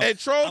internet saying, and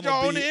trolled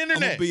y'all on the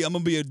internet. I'm gonna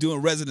be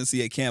doing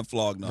residency at Camp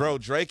Flog Gnaw. Bro,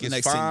 Drake is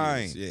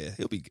fine. Yeah,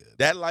 he'll be good.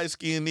 That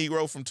light-skinned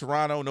Negro from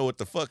Toronto know what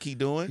the fuck he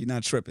doing. He's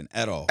not tripping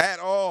at all. At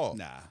all.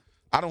 Nah.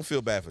 I don't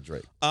feel bad for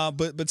Drake.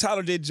 But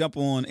Tyler did jump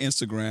on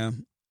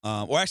Instagram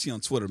or actually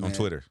on Twitter, man. On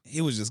Twitter.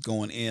 He was just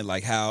going in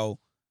like how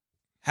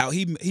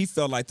he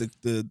felt like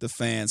the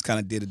fans kind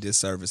of did a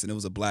disservice, and it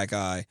was a black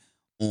eye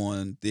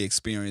on the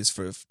experience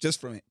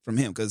from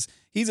him, because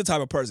he's the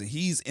type of person,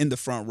 he's in the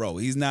front row.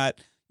 He's not,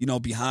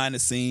 behind the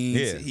scenes.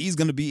 Yeah. He's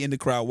going to be in the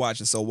crowd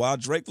watching. So while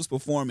Drake was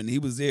performing, he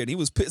was there, and he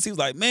was pissed. He was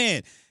like,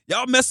 man,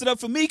 y'all messed it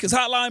up for me because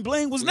Hotline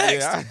Bling was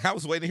next. Yeah, I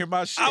was waiting to hear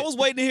my shit. I was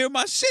waiting to hear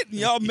my shit, and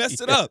y'all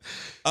messed it up.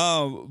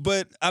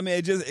 But, I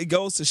mean, it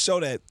goes to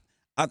show that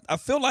I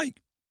feel like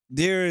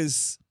there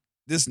is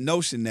this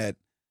notion that,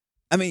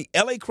 I mean,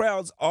 L.A.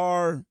 crowds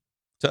are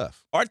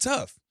tough.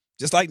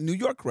 Just like New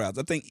York crowds.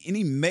 I think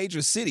any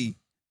major city,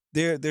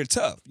 they're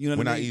tough. You know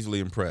what I mean? We're not easily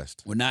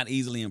impressed. We're not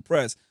easily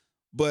impressed.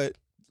 But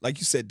like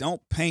you said,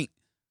 don't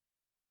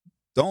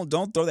throw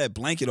that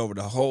blanket over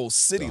the whole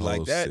city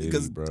like that.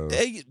 Because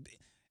what'd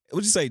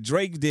you say?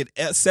 Drake did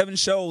 7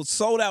 shows,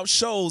 sold out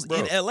shows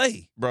in LA.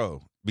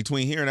 Bro,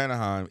 between here and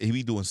Anaheim, he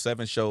be doing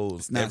 7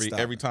 shows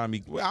every time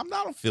he. Well, I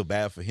don't feel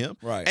bad for him.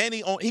 Right. And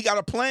he got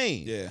a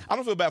plane. Yeah. I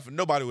don't feel bad for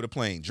nobody with a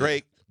plane.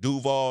 Drake,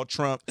 Duval,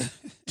 Trump,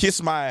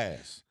 kiss my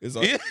ass. You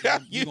know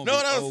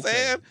what I'm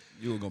saying?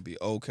 You're gonna be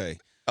okay.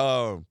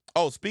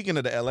 Speaking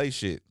of the LA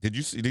shit, did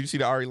you see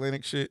the Ari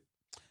Lennox shit?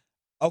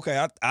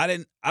 Okay,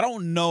 I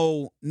don't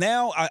know.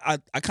 Now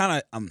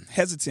I'm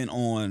hesitant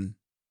on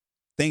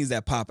things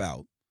that pop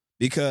out,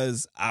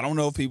 because I don't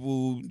know if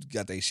people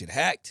got their shit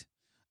hacked.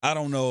 I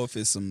don't know if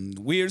it's some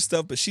weird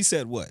stuff, but she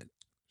said what?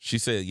 She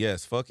said,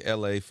 yes, fuck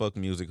LA, fuck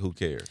music, who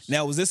cares?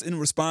 Now, was this in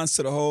response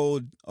to the whole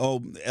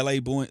LA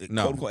booing?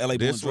 No, LA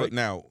booing?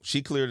 Now,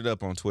 she cleared it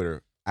up on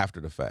Twitter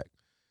after the fact.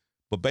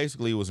 But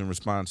basically, it was in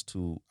response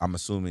to, I'm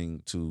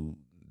assuming, to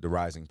the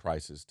rising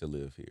prices to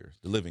live here,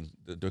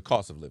 the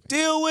cost of living.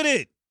 Deal with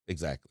it.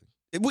 Exactly.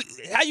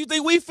 How you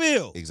think we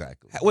feel?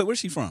 Exactly. Wait, where's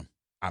she from?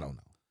 I don't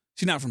know.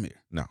 She's not from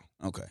here. No.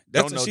 Okay.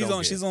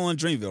 She's on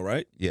Dreamville,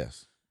 right?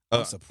 Yes.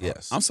 I'm surprised.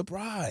 Yes. I'm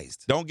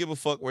surprised. Don't give a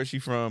fuck where she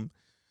from.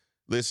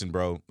 Listen,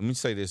 bro, let me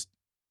say this.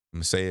 I'm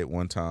going to say it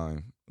one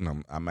time,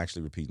 and I'm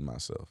actually repeating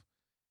myself.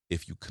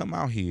 If you come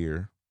out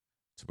here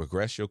to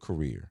progress your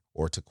career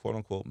or to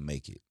quote-unquote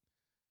make it,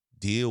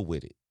 deal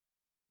with it.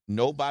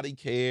 Nobody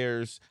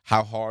cares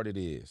how hard it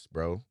is,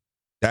 bro.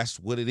 That's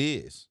what it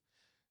is.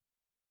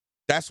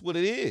 That's what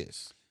it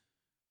is.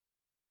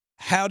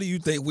 How do you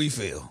think we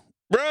feel?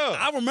 Bro.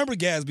 I remember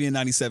gas being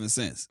 97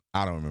 cents.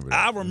 I don't remember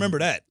that. I remember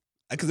that.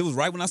 Because it was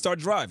right when I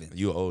started driving.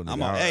 You old nigga. I'm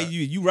like, hey,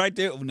 you right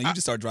there? No, you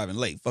just started driving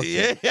late. Fuck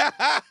yeah.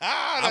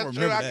 I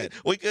remember that.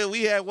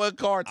 We had one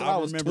car till I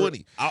was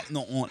 20.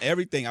 On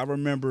everything. I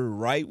remember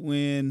right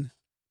when,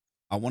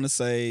 I want to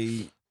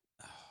say,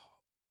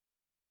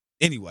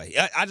 anyway,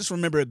 I just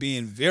remember it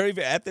being very,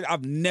 very,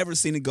 I've never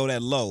seen it go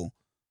that low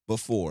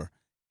before.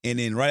 And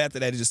then right after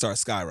that, it just started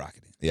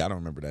skyrocketing. Yeah, I don't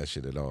remember that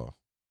shit at all.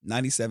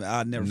 97,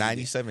 I never.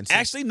 97 cents.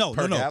 Actually, no.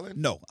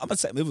 Gallon? No, I'm going to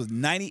say it was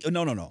 90.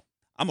 No.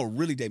 I'm going to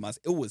really date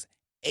myself. It was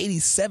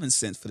 87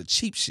 cents for the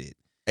cheap shit.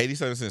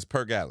 87 cents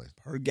per gallon.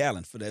 Per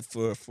gallon for that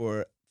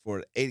for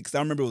 80, because I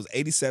remember it was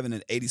 87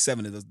 and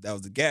 87. That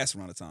was the gas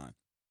around the time,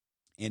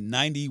 and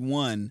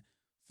 91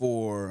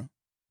 for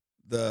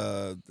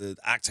the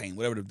octane,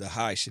 whatever the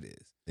high shit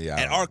is. Yeah.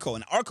 And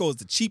Arco is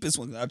the cheapest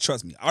one.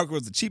 Trust me, Arco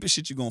is the cheapest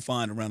shit you're gonna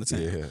find around the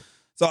town. Yeah.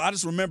 So I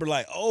just remember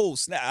like, oh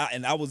snap,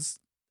 and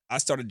I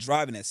started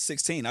driving at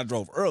 16. I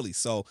drove early,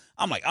 so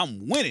I'm like,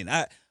 I'm winning.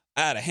 I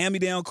had a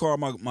hand-me-down car.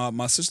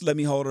 My sister let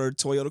me hold her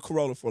Toyota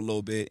Corolla for a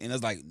little bit, and it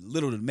was like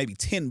literally maybe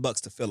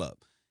 $10 to fill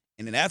up.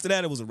 And then after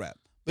that, it was a wrap.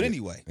 But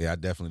anyway. Yeah, I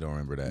definitely don't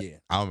remember that. Yeah.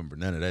 I don't remember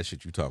none of that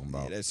shit you talking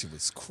about. Yeah, that shit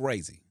was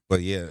crazy.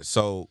 But yeah,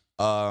 so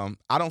I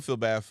don't feel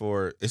bad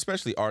for,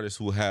 especially artists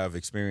who have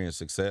experienced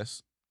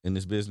success in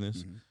this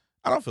business. Mm-hmm.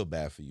 I don't feel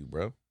bad for you,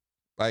 bro.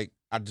 Like,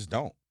 I just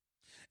don't.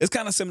 It's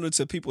kind of similar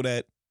to people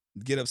that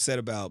get upset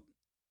about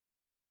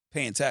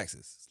paying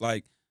taxes. It's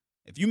like,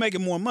 if you're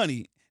making more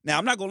money, now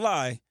I'm not going to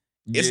lie,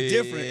 it's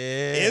different.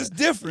 It's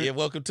different. Yeah,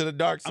 welcome to the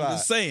dark side. I'm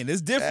just saying,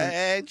 it's different.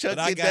 Hey, Chuck,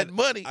 get that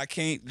money.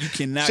 You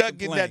cannot Chuck,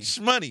 complain. get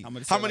that money.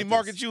 How many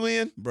markets you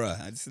in?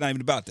 Bruh, it's not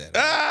even about that.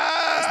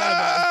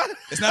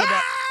 It's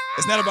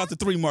not about the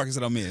 3 markets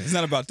that I'm in. It's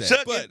not about that.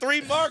 Chuck, get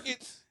 3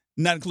 markets.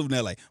 Not including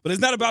LA. But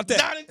it's not about that.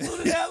 Not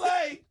including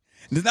LA.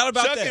 It's not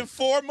about Chuck that. in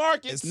 4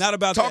 markets. It's not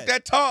about that. Talk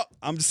that talk.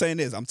 I'm just saying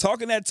this. I'm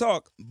talking that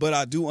talk, but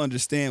I do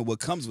understand what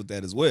comes with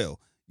that as well.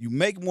 You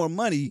make more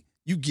money,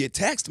 you get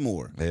taxed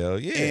more. Hell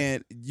yeah.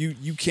 And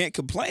you can't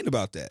complain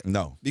about that.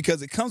 No.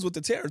 Because it comes with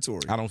the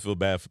territory. I don't feel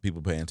bad for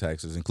people paying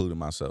taxes, including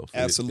myself.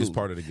 Absolutely. It's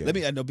part of the game. Let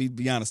me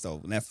be honest, though.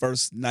 When that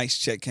first nice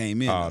check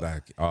came in,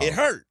 it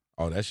hurt.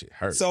 Oh, that shit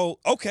hurt. So,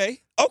 okay.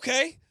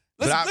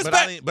 Let's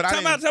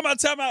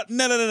time out.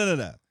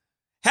 No.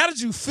 How did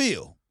you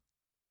feel?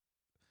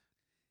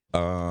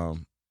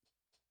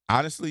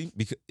 Honestly,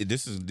 because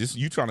this is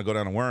you trying to go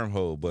down a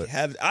wormhole, but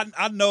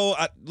I know.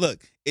 Look,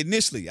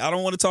 initially, I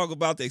don't want to talk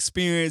about the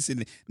experience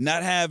and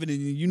not having it.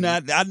 You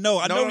not. I know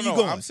where you're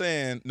going. I'm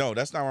saying no.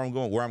 That's not where I'm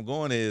going. Where I'm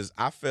going is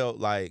I felt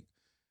like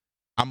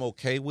I'm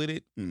okay with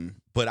it,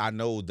 but I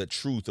know the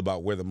truth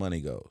about where the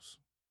money goes.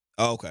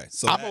 Oh, okay.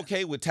 So I'm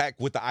okay with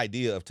the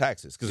idea of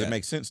taxes because it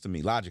makes sense to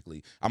me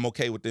logically. I'm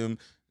okay with them,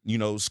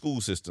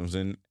 school systems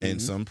and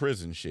some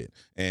prison shit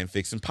and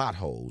fixing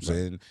potholes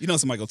and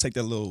somebody gonna take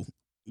that little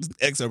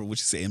excerpt of what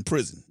you say in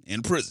prison,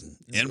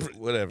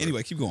 whatever.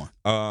 Anyway, keep going.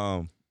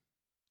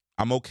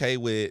 I'm okay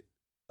with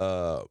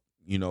what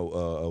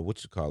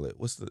you call it?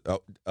 What's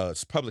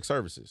the public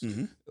services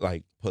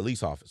like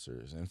police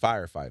officers and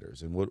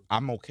firefighters and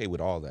I'm okay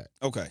with all that.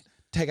 Okay,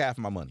 take half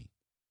my money,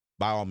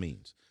 by all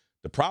means.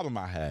 The problem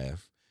I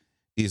have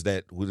is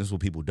that this is what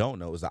people don't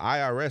know is the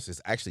IRS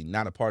is actually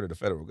not a part of the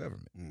federal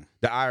government.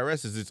 The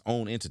IRS is its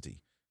own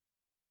entity.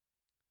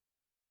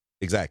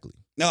 Exactly.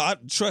 No,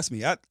 trust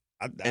me.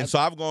 So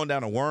I've gone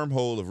down a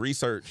wormhole of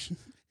research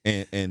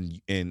and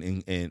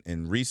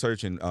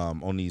researching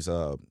on these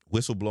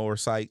whistleblower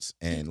sites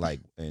and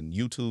and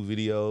YouTube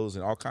videos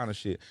and all kind of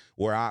shit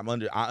where I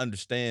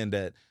understand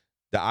that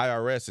the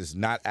IRS is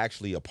not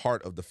actually a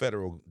part of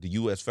the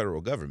U.S.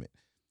 federal government.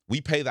 We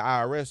pay the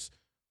IRS.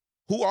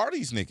 Who are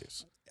these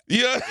niggas?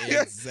 Yeah,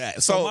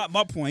 exactly. So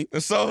my point.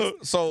 So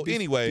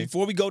anyway,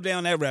 before we go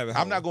down that rabbit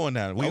hole, I'm not going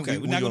down. We're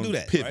not gonna do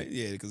that, right?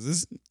 Yeah,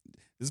 because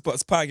this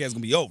podcast is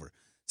gonna be over.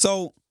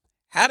 So,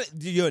 how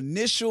did your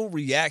initial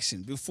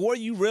reaction before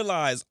you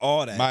realize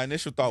all that? My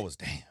initial thought was,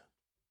 damn.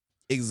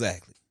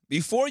 Exactly.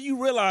 Before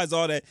you realize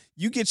all that,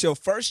 you get your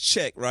first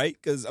check, right?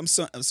 Because I'm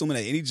assuming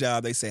at any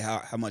job they say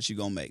how much you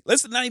gonna make.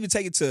 Let's not even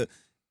take it to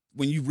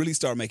when you really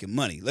start making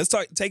money. Let's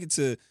take it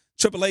to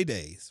AAA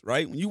days,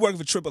 right? When you work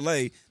for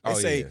AAA, they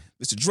say,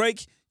 Mr.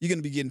 Drake, you're going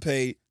to be getting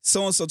paid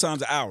so-and-so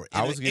times an hour.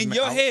 In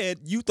your head,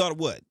 you thought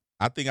what?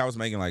 I think I was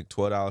making like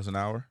 $12 an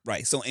hour.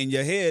 Right. So in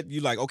your head,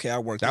 you're like, okay, I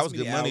worked. That was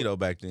good money though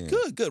back then.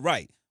 Good,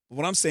 right. But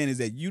what I'm saying is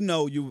that you're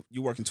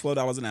working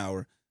 $12 an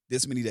hour,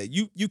 this many days.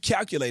 You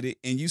calculate it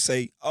and you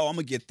say, oh, I'm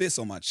going to get this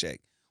on my check.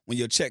 When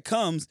your check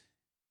comes,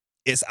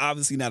 it's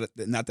obviously not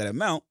that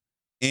amount.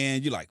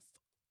 And you're like,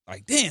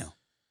 damn.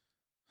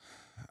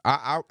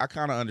 I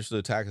kind of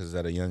understood taxes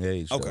at a young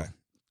age. Though. Okay.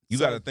 You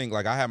got to think,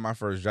 I had my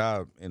first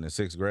job in the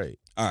 6th grade.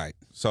 All right.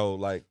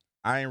 So,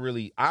 I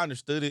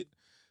understood it.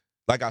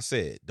 Like I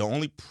said, the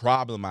only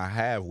problem I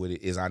have with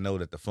it is I know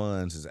that the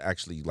funds is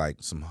actually,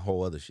 some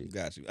whole other shit.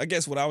 Got you. I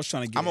guess what I was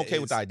trying to get I'm okay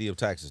with the idea of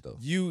taxes, though.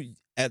 You,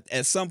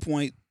 at some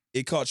point,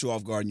 it caught you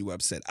off guard and you were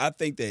upset. I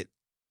think that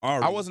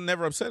already. I wasn't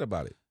never upset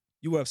about it.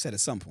 You were upset at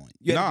some point.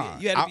 You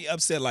had to be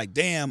upset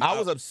damn. I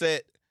was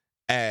upset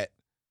at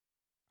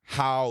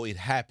how it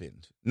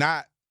happened,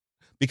 not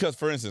because,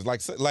 for instance,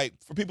 like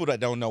for people that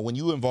don't know, when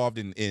you involved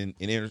in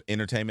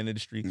entertainment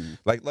industry,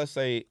 let's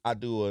say I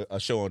do a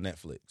show on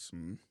Netflix,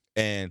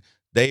 and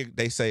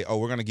they say, oh,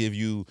 we're gonna give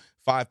you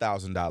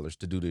 $5,000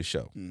 to do this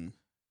show.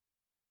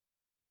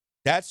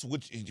 That's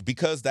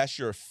because that's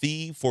your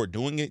fee for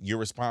doing it. You're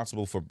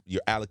responsible for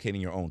you're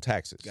allocating your own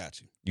taxes.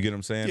 Got you. You get what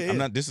I'm saying?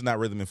 Yeah. This is not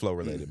rhythm and flow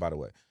related, by the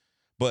way,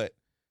 but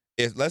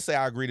let's say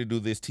I agree to do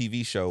this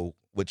TV show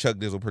with Chuck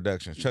Dizzle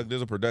Productions. Chuck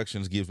Dizzle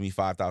Productions gives me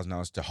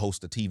 $5,000 to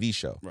host a TV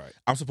show. Right.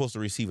 I'm supposed to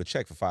receive a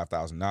check for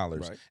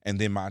 $5,000, right. And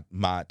then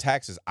my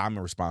taxes I'm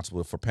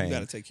responsible for paying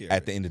at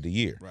the end of the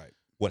year. Right.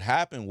 What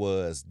happened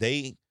was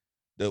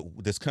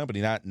this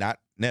company, not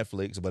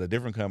Netflix, but a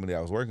different company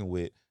I was working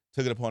with,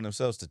 took it upon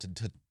themselves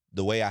to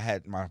the way I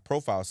had my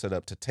profile set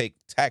up to take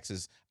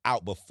taxes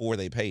out before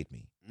they paid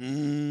me.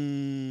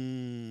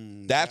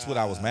 That's what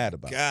I was mad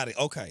about. Got it.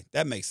 Okay.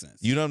 That makes sense.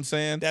 You know what I'm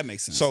saying? That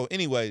makes sense. So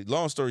anyway,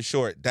 long story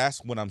short,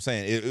 that's what I'm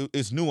saying.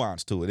 It's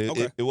nuance to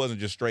it. It wasn't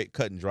just straight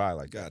cut and dry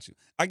like that. Got you.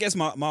 I guess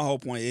my whole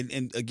point,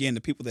 and again,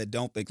 the people that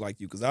don't think like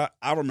you, because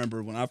I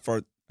remember when I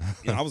first,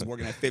 I was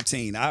working at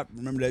 15. I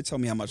remember they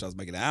told me how much I was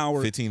making an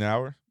hour. 15 an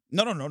hour?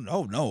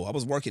 No. I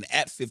was working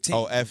at 15.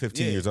 Oh, at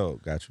 15 years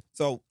old. Got you.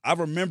 So I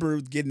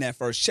remember getting that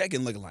first check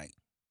and looking like,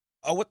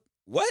 oh,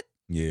 what?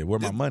 Yeah, where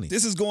my money?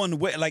 This is going the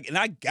way, and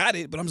I got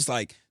it, but I'm just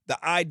like, the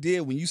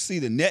idea when you see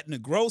the net and the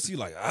gross, you're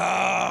like, where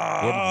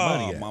my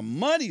money at? My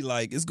money,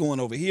 it's going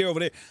over here, over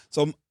there.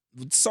 So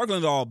circling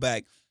it all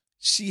back,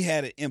 she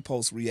had an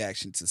impulse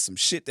reaction to some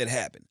shit that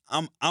happened.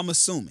 I'm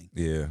assuming.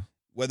 Yeah.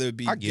 Whether it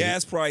be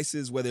gas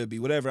prices, whether it be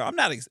whatever. I'm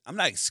not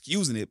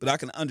excusing it, but I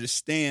can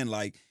understand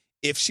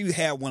if she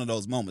had one of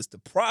those moments. The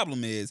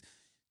problem is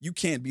you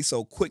can't be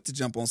so quick to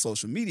jump on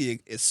social media,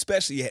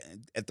 especially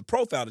at the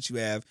profile that you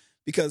have,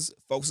 because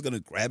folks are going to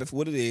grab it for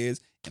what it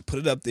is and put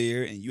it up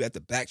there, and you have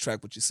to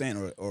backtrack what you're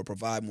saying or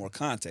provide more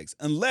context,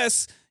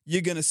 unless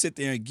you're going to sit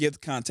there and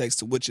give context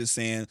to what you're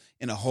saying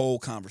in a whole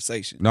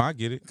conversation. No, I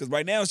get it. Because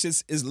right now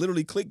it's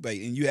literally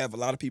clickbait, and you have a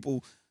lot of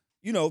people,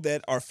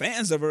 that are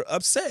fans of her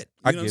upset.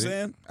 You know what I'm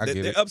saying?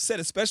 They're upset,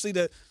 especially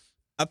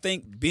I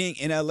think being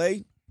in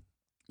LA,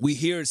 we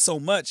hear it so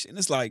much, and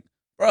it's like,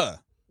 bruh,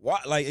 why?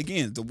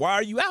 Why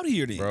are you out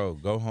here then? Bro,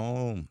 go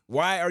home.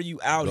 Why are you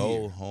out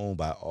here? Go home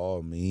by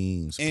all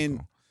means.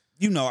 And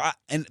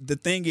and the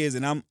thing is,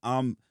 and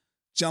I'm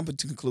jumping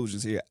to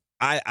conclusions here.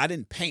 I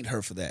didn't paint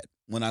her for that.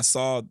 When I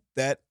saw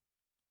that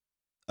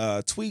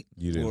tweet,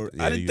 you didn't.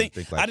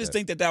 I just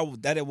think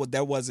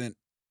that wasn't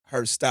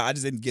her style. I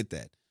just didn't get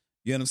that.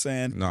 You know what I'm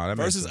saying? No, that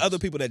versus makes sense. Other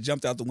people that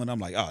jumped out the window. I'm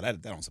like, oh,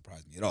 that don't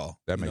surprise me at all.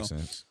 That makes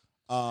sense.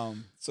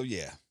 So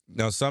yeah.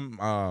 Now,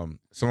 someone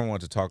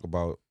wanted to talk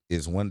about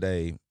is one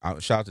day.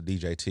 Shout out to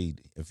DJ T.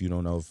 If you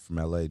don't know from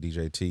LA,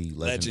 DJ T,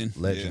 legend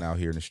Yeah. out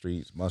here in the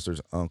streets.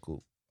 Mustard's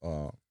uncle.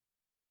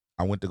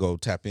 I went to go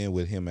tap in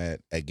with him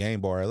at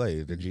Game Bar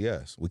LA, the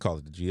GS. We call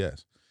it the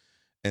GS.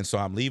 And so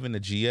I'm leaving the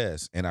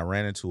GS, and I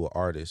ran into an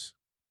artist.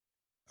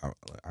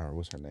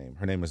 What's her name?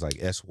 Her name is like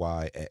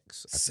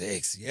SYX.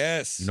 6,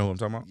 yes. You know what I'm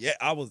talking about? Yeah,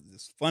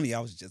 it's funny. I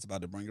was just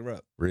about to bring her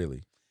up.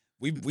 Really?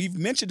 We've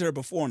mentioned her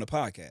before on the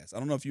podcast. I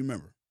don't know if you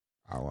remember.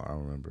 I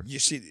don't remember.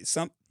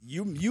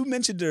 You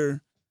mentioned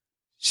her.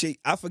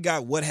 I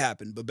forgot what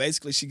happened, but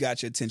basically she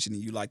got your attention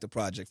and you liked the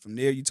project. From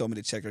there, you told me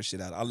to check her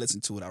shit out. I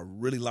listened to it. I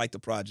really liked the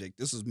project.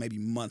 This was maybe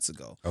months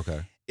ago.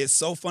 Okay. It's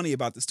so funny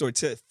about the story.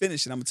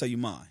 Finish it. I'm gonna tell you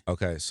mine.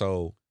 Okay,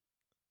 so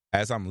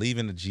as I'm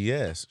leaving the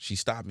GS, she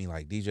stopped me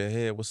like, DJ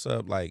Head, what's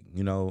up? Like,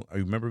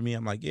 remember me?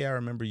 I'm like, yeah, I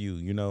remember you.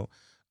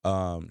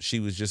 She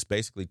was just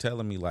basically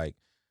telling me like,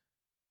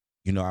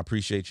 I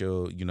appreciate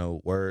your,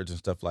 words and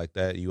stuff like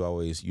that. You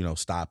always,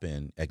 stop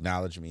and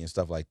acknowledge me and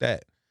stuff like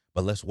that.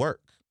 But let's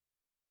work.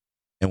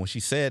 And when she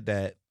said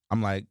that,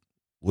 I'm like,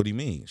 what do you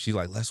mean? She's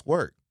like, let's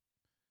work.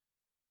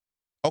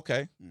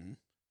 Okay. Mm-hmm.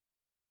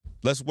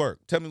 Let's work.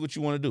 Tell me what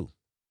you want to do.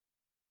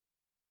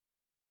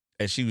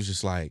 And she was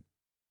just like,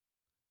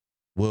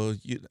 well,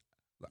 she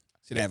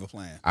didn't have a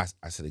plan. I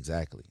said,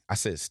 exactly. I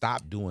said,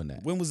 stop doing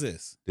that. When was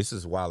this? This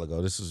is a while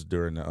ago. This is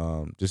during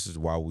this is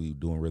while we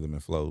doing Rhythm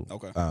and Flow.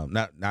 Okay.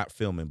 Not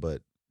filming,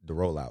 but the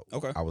rollout.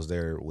 Okay. I was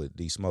there with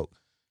D Smoke.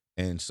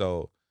 And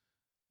so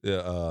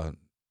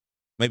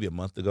maybe a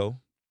month ago,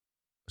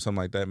 something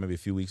like that, maybe a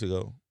few weeks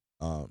ago.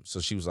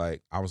 So she was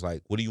like, I was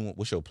like, what do you want?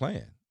 What's your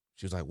plan?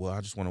 She was like, well,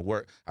 I just want to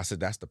work. I said,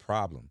 that's the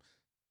problem.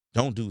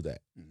 Don't do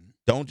that. Mm-hmm.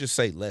 Don't just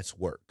say, let's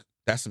work.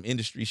 That's some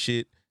industry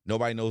shit.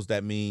 Nobody knows what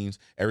that means.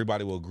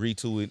 Everybody will agree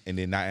to it and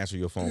then not answer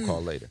your phone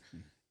call later.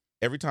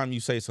 Every time you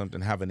say something,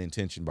 have an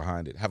intention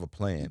behind it. Have a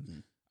plan. Mm-hmm.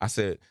 I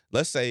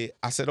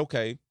said,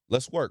 okay,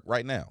 let's work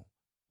right now.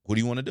 What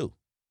do you want to do?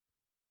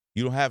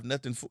 You don't have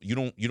nothing. You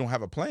don't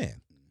have a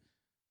plan.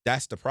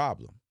 That's the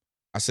problem.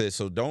 I said,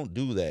 so don't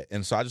do that.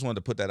 And so I just wanted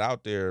to put that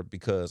out there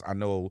because I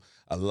know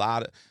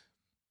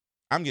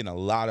I'm getting a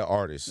lot of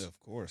artists, of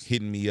course,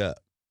 hitting me up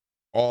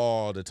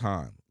all the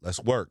time. Let's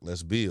work.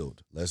 Let's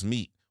build. Let's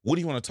meet. What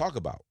do you want to talk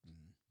about?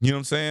 You know what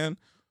I'm saying?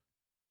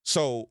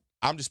 So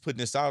I'm just putting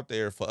this out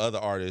there for other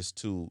artists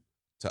to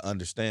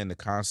understand the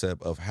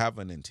concept of have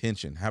an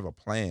intention, have a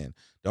plan.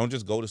 Don't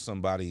just go to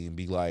somebody and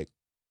be like,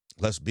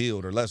 let's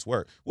build or let's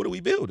work. What are we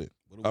building?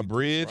 A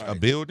bridge, right. A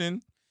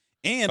building?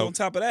 And on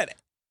top of that,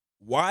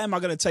 why am I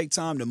going to take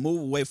time to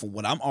move away from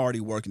what I'm already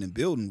working and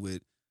building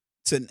with?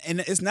 And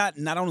it's not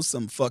on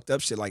some fucked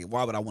up shit like,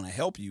 why would I want to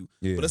help you?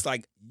 Yeah. But it's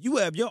like you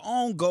have your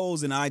own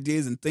goals and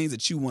ideas and things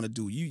that you want to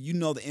do. You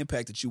know the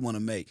impact that you want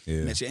to make,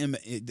 and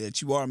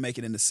that you are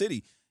making in the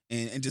city.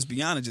 And just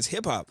beyond just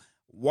hip hop.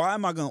 Why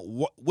am I going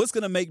to, what's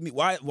going to make me,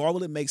 why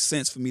will it make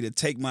sense for me to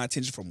take my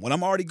attention from what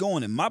I'm already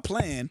going in my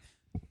plan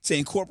to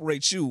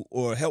incorporate you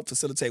or help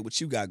facilitate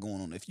what you got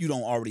going on if you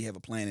don't already have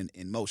a plan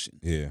in motion?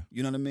 Yeah.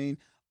 You know what I mean?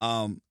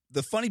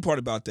 The funny part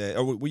about that,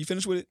 or were you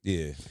finished with it?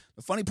 Yeah.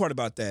 The funny part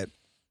about that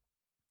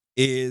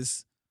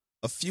is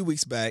a few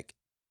weeks back,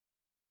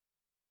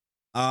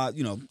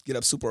 get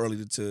up super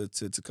early to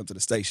come to the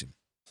station.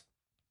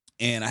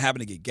 And I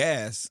happened to get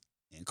gas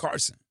in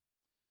Carson.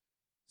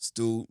 This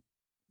dude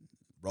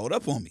rolled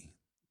up on me.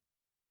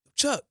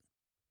 Chuck.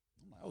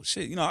 I'm like, oh,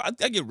 shit. I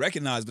get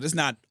recognized, but it's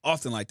not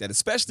often like that,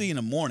 especially in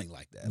the morning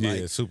like that. Yeah,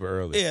 like, super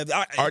early.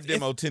 Yeah, our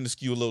demo tend to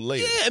skew a little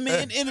later. Yeah, I mean,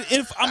 and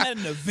if I'm at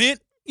an event,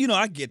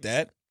 I get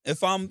that.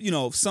 If I'm,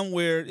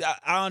 somewhere,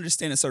 I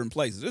understand in certain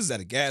places. This is at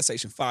a gas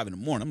station 5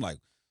 a.m. I'm like,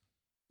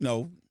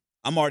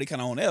 I'm already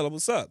kind of on L.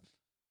 What's up?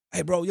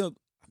 Hey, bro,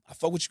 I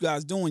fuck what you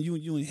guys doing.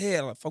 You in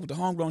head. I fuck with the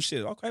homegrown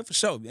shit. Okay, for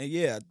sure.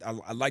 Yeah,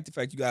 I like the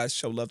fact you guys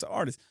show love to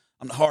artists.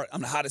 I'm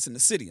the hottest in the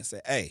city. And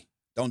say, hey,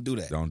 don't do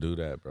that. Don't do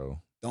that,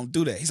 bro. Don't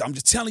do that. He said, I'm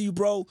just telling you,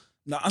 bro.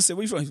 No, I said,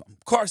 where you from?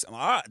 Of course. I'm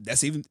like, all right,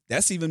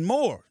 that's even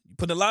more. You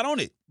put a lot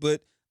on it,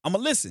 but I'm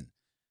going to listen.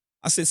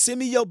 I said, send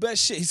me your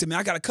best shit. He said, man,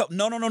 I got a couple.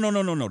 No.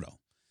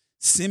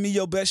 Send me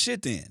your best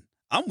shit then.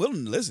 I'm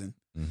willing to listen.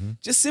 Mm-hmm.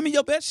 Just send me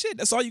your best shit.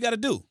 That's all you got to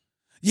do.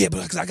 Yeah,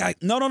 but because I got,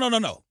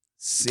 no.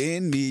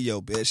 Send me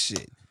your best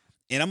shit.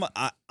 And I'm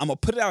going to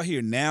put it out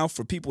here now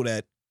for people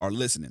that are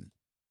listening.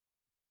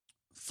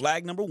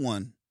 Flag number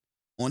 1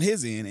 on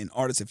his end, and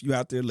artists, if you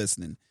out there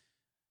listening,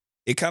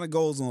 it kind of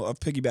goes on a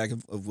piggyback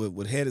of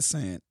what Head is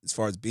saying as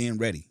far as being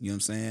ready. You know what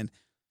I'm saying?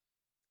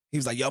 He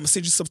was like, yo, I'm going to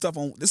send you some stuff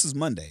on, this is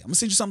Monday. I'm going to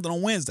send you something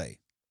on Wednesday.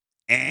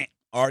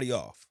 Already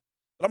off.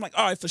 But I'm like,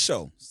 all right, for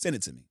sure. Send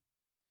it to me.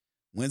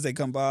 Wednesday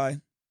come by,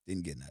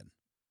 didn't get nothing.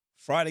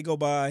 Friday go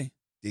by,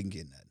 didn't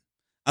get nothing.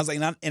 I was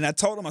like, and I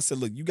told him, I said,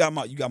 look, you got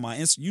my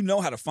Insta, you know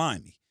how to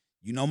find me.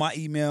 You know my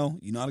email,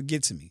 you know how to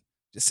get to me.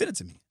 Just send it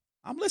to me.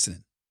 I'm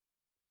listening.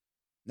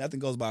 Nothing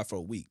goes by for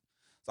a week.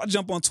 So I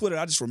jump on Twitter.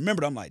 I just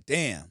remembered, I'm like,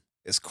 damn,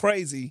 it's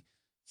crazy.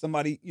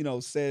 Somebody,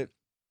 said,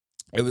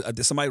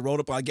 somebody wrote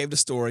up, I gave the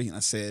story, and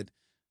I said,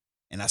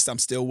 I'm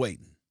still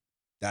waiting. ...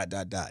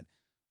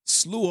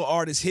 slew of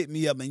artists hit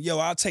me up and, yo,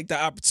 I'll take the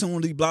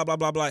opportunity, blah, blah,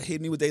 blah, blah,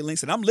 hit me with their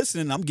links. And I'm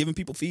listening, and I'm giving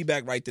people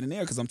feedback right then and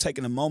there because I'm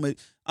taking a moment.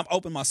 I'm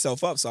opening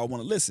myself up, so I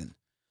want to listen.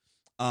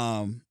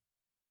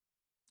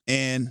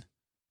 And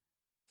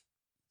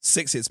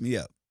 6 hits me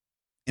up.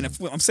 And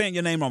if I'm saying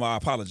your name wrong, I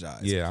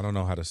apologize. Yeah, I don't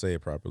know how to say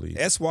it properly.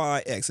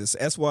 SYX.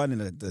 It's SY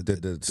and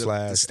the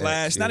slash. The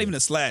slash. X, not yeah. even a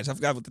slash. I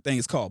forgot what the thing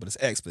is called, but it's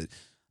X. But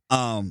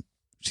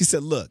she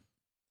said, look,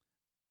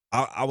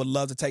 I would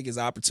love to take his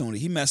opportunity.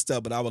 He messed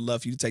up, but I would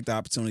love for you to take the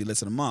opportunity to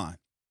listen to mine.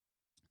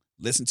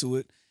 Listen to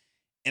it.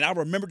 And I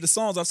remembered the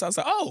songs. I was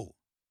like, oh,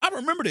 I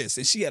remember this.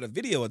 And she had a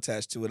video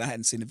attached to it. I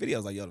hadn't seen the video. I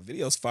was like, yo, the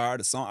video's fire.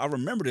 The song, I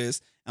remember this.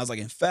 And I was like,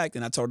 in fact,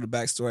 and I told her the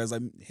backstory. I was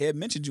like, Head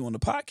mentioned you on the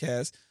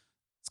podcast.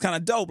 It's kind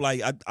of dope.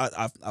 Like,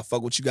 I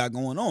fuck what you got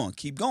going on.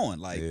 Keep going.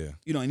 Like,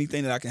 you know,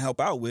 anything that I can help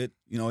out with,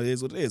 you know, it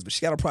is what it is. But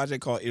she got a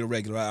project called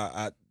Irregular.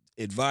 I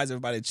advise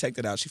everybody to check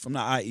that out. She's from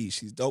the IE.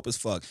 She's dope as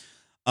fuck.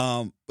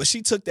 But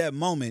she took that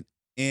moment,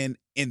 and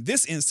in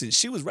this instance,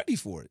 she was ready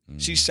for it.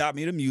 She shot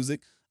me the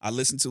music. I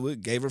listened to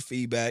it, gave her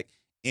feedback,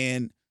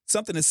 and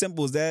something as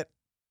simple as that,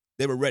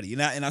 they were ready.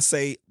 And I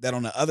say that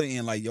on the other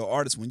end, like, your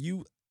artists, when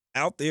you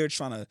out there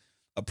trying to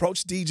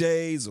approach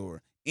DJs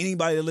or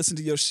anybody that listen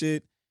to your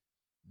shit,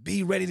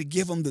 be ready to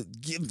give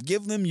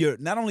them your,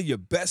 not only your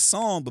best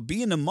song, but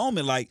be in the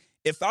moment. Like,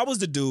 if I was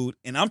the dude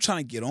and I'm trying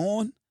to get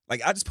on,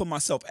 like, I just put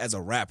myself as a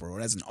rapper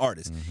or as an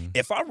artist.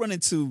 If I run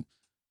into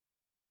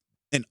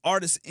an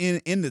artist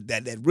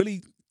that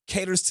really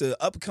caters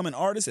to upcoming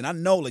artists, and I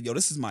know, like, yo,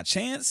 this is my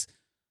chance,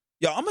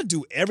 yo, I'm gonna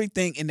do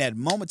everything in that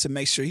moment to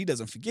make sure he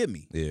doesn't forget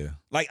me. Yeah.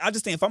 Like, I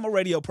just think if I'm a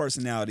radio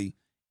personality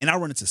and I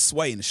run into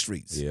Sway in the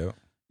streets, yo,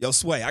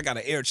 Sway, I got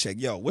an air check.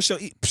 Yo, what's your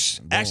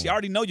actually, I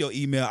already know your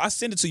email. I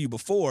sent it to you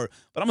before,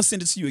 but I'm gonna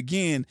send it to you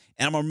again,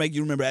 and I'm gonna make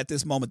you remember at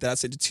this moment that I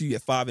sent it to you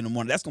at 5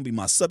 a.m. That's gonna be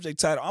my subject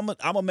title. I'm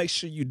gonna make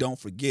sure you don't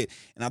forget.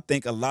 And I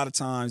think a lot of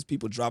times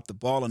people drop the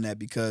ball on that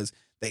because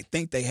they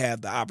think they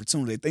have the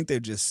opportunity. They think they're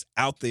just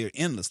out there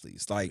endlessly.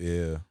 It's like,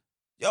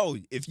 yo,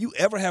 if you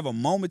ever have a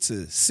moment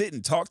to sit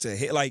and talk to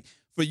her, like,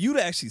 for you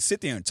to actually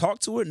sit there and talk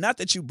to her, not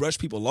that you brush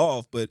people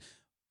off, but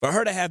for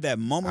her to have that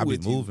moment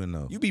with you. Moving,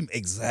 though. You be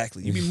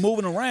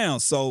moving around.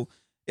 So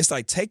it's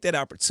like, take that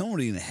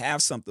opportunity and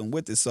have something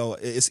with it. So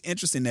it's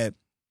interesting that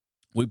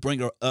we bring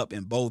her up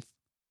in both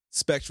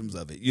spectrums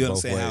of it. You know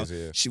what I'm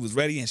saying? How she was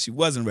ready and she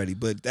wasn't ready.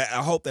 But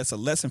I hope that's a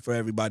lesson for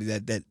everybody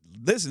that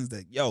listens,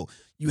 that, yo,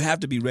 you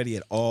have to be ready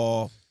at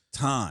all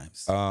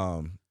times.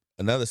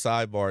 Another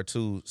sidebar,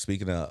 too,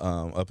 speaking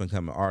of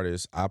up-and-coming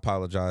artists, I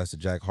apologize to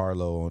Jack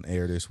Harlow on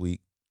air this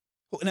week.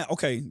 Now,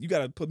 okay, you got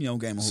to put me on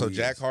game. So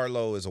Jack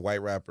Harlow is a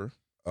white rapper.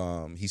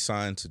 He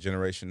signed to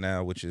Generation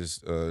Now, which is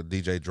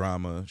DJ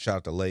Drama, shout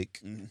out to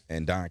Lake,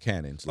 and Don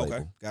Cannon's label.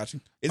 Okay, got you.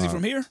 Is he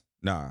from here?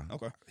 Nah.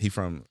 Okay.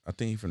 I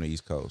think he's from the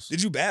East Coast.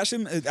 Did you bash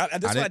him?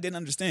 That's what I didn't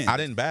understand. I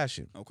didn't bash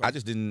him. Okay. I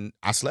just didn't.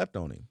 I slept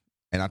on him.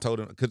 And I told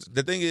him, because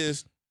the thing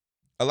is,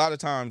 a lot of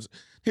times,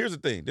 here's the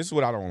thing. This is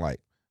what I don't like.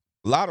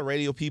 A lot of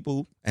radio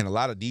people and a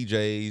lot of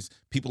DJs,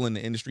 people in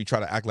the industry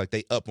try to act like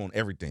they up on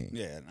everything.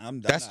 Yeah,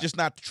 that's just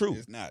not true.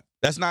 It's not.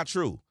 That's not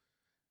true.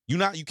 You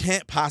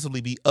can't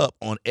possibly be up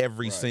on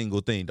every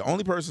single thing. The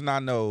only person I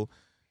know,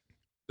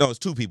 it's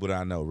 2 people that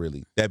I know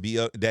really that be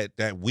up,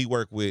 that we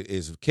work with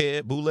is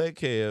Kev, Bootleg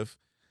Kev,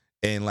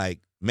 and like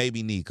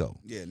maybe Nico.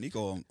 Yeah,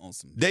 Nico on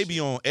some. They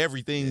be on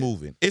everything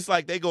moving. It's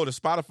like they go to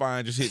Spotify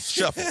and just hit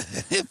shuffle.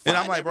 And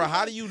I'm like, bro,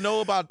 how do you know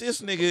about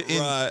this nigga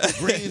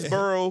in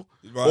Greensboro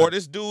or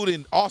this dude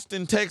in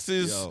Austin,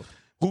 Texas,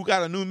 who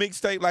got a new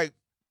mixtape? Like,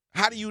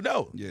 how do you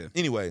know? Yeah.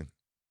 Anyway,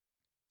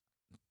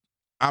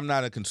 I'm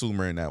not a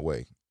consumer in that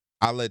way.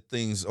 I let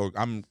things, or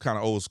I'm kind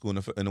of old school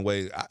in a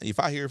way. If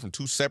I hear from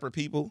 2 separate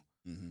people,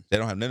 they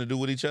don't have nothing to do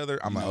with each other,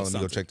 I'm like, let me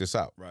go check this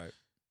out. Right.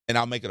 And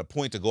I'll make it a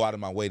point to go out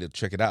of my way to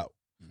check it out.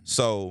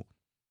 So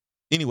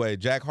anyway,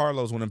 Jack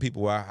Harlow's one of the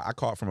people where I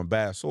caught from a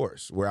bad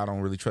source, where I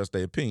don't really trust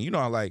their opinion.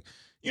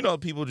 You know,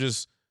 people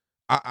just,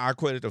 I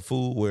equate it to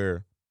food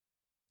where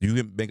you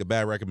can make a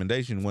bad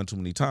recommendation one too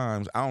many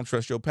times. I don't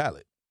trust your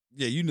palate.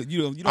 Yeah, you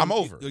don't. I'm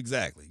over.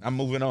 Exactly. I'm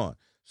moving on.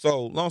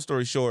 So long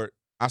story short,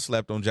 I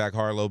slept on Jack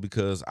Harlow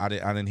because I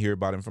didn't hear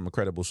about him from a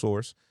credible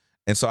source.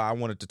 And so I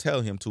wanted to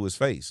tell him to his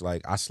face,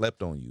 like, I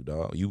slept on you,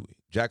 dog.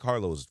 Jack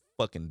Harlow is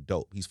fucking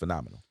dope. He's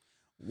phenomenal.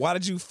 Why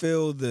did you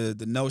feel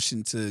the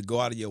notion to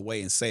go out of your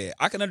way and say it?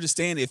 I can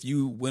understand if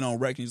you went on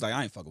record and he's like,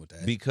 I ain't fucking with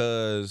that.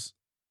 Because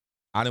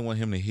I didn't want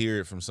him to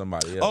hear it from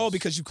somebody else. Oh,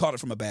 because you caught it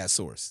from a bad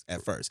source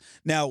at first.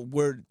 Now,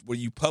 were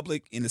you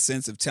public in the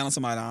sense of telling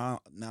somebody, I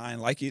didn't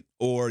like it,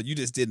 or you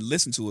just didn't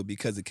listen to it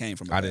because it came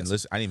from a bad didn't source?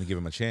 listen. I didn't even give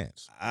him a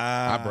chance.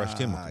 I brushed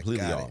him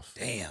completely off.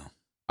 Damn.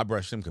 I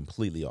brushed him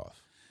completely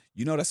off.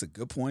 You know, that's a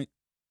good point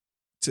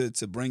to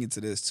bring into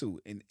this,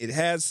 too. And it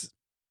has...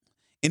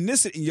 In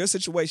your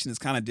situation, it's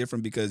kind of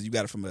different because you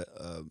got it from a.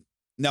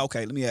 Now,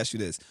 okay, let me ask you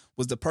this: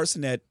 was the person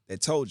that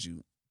told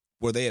you,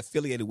 were they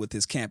affiliated with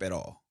his camp at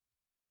all?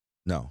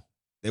 No,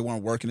 they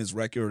weren't working his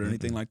record or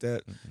anything like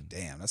that.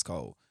 Damn, that's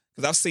cold.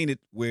 Because I've seen it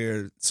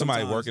where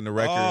somebody working the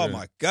record. Oh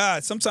my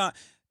God! Sometimes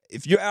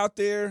if you're out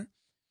there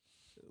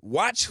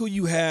watch who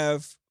you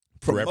have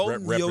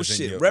promoting your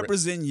shit,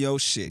 representing your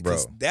shit.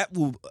 Because that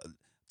will,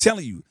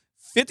 telling you,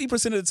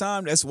 50% of the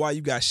time, that's why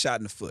you got shot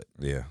in the foot.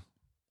 Yeah.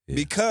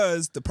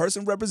 Because the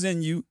person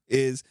representing you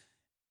is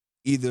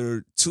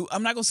either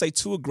I'm not going to say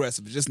too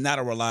aggressive, but just not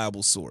a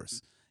reliable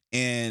source.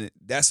 And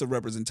that's a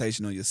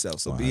representation on yourself.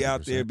 So 100%. Be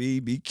out there,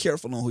 be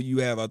careful on who you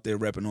have out there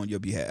repping on your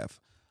behalf.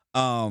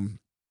 Can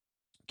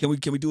we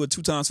do it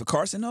 2 times for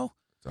CARSON though?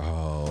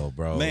 Oh,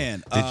 bro.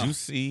 Man. Did you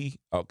see?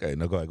 Okay,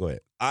 no, go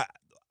ahead.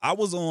 I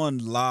was on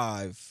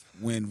live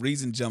when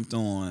Reason jumped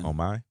on. On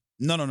mine?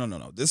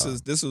 No. This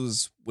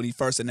was when he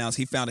first announced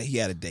he found out he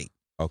had a date.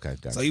 Okay,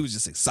 so he was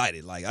just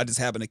excited. Like I just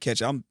happened to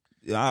catch. I'm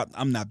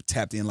not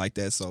tapped in like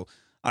that, so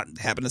I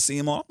happened to see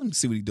him on. Let me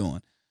see what he's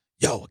doing.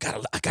 Yo,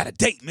 I got a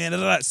date,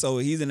 man. So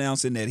he's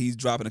announcing that he's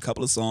dropping a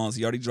couple of songs.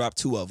 He already dropped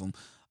 2 of them.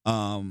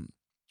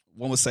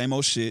 One was Same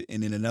Old Shit,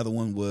 and then another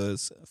one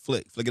was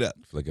Flick It Up.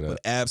 With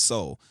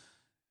AB-SOUL.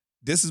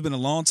 This has been a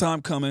long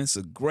time coming. It's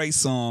a great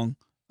song.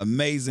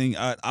 Amazing.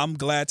 I'm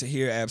glad to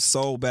hear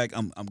AB-SOUL back.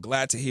 I'm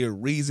glad to hear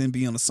Reason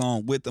be on the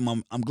song with them.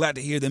 I'm glad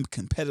to hear them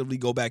competitively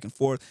go back and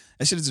forth.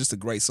 That shit is just a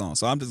great song.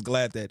 So I'm just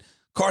glad that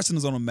CARSON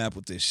is on the map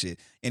with this shit,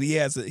 and he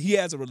has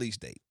a release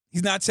date.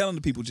 He's not telling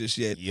the people just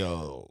yet.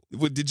 Yo,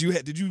 did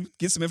you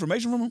get some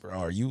information from him?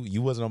 Bro,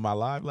 you wasn't on my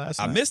live last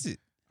night? I missed it.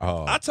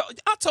 Oh, I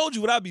told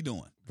you what I'd be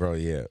doing, bro.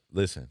 Yeah,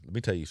 listen, let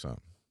me tell you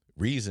something.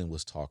 Reason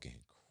was talking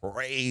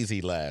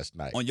crazy last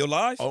night on your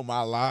live. On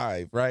my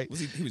live, right?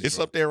 He was it's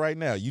up there right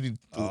now. You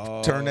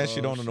can turn that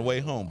shit on the way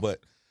home. But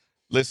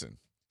listen,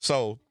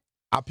 so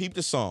I peeped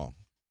the song,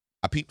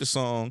 and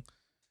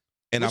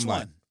Which I'm one?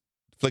 like,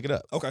 Flick It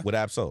Up, okay, with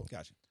AB-SOUL.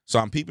 Gotcha. So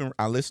I'm peeping.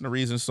 I listen to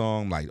Reason's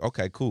song. I'm like,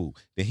 okay, cool.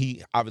 Then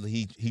he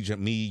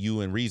jumped me,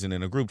 you, and Reason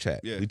in a group chat.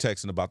 Yeah. We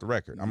texting about the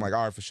record. I'm like,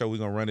 all right, for sure, we're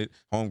gonna run it,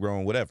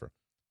 homegrown, whatever.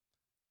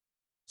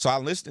 So I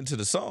listened to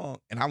the song,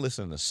 and I'm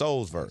listening to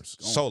Soul's verse,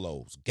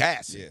 solos,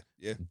 gassing,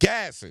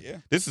 gassing. Yeah.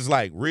 This is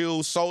like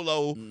real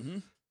solo. Mm-hmm.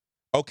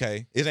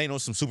 Okay, it ain't on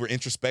some super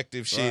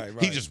introspective shit.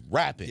 Right. He just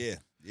rapping.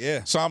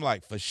 Yeah. So I'm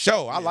like, for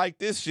sure, I like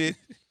this shit.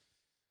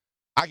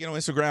 I get on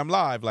Instagram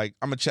Live, like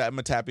I'm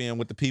gonna tap in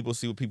with the people,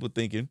 see what people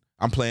thinking.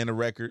 I'm playing the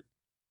record.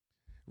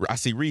 I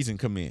see Reason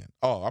come in.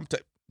 Oh,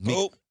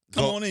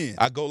 come on in.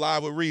 I go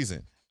live with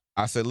Reason.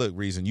 I said, look,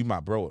 Reason, you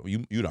my bro. You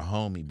the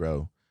homie,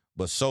 bro.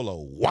 But Solo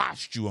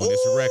washed you on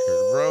this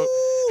record, bro.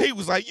 He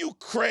was like, you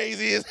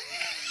crazy as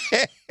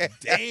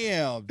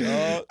damn,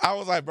 dog. I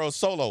was like, bro,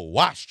 Solo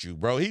washed you,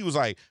 bro. He was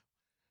like,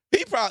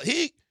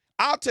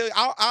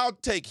 I'll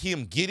take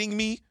him getting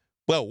me,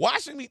 but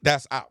washing me,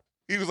 that's out.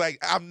 He was like,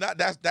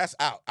 that's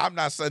out. I'm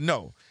not saying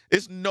no.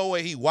 It's no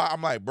way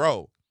I'm like,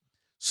 bro,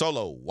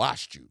 Solo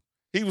washed you.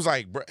 He was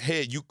like, bro,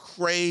 hey, you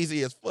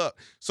crazy as fuck.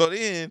 So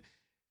then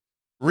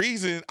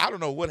Reason, I don't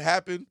know what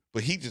happened,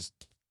 but he just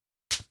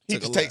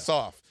takes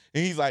off.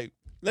 And he's like,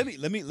 let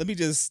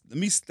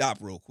me stop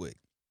real quick.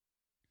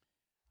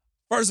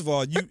 First of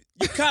all, you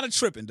kind of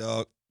tripping,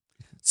 dog.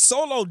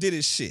 Solo did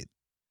his shit.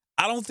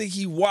 I don't think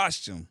he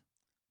washed him,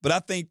 but I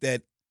think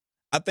that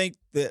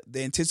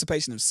the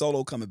anticipation of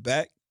Solo coming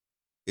back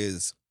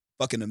is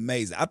fucking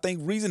amazing. I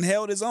think Reason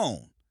held his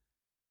own.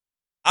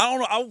 I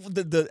don't know.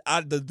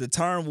 The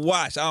term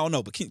wash, I don't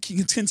know, but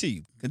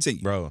continue.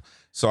 Bro.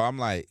 So I'm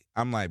like,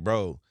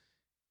 bro,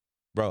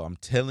 I'm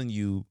telling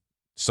you,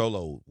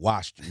 Solo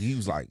washed you. He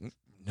was like,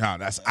 no,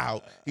 that's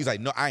out. He's like,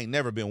 no, I ain't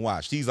never been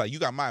washed. He's like, you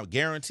got my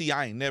guarantee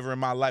I ain't never in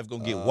my life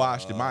gonna get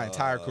washed in my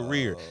entire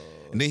career.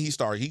 And then he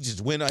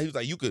just went up. He was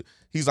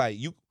like,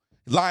 you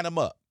line him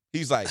up.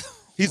 He's like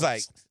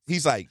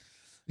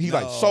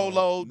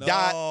Solo,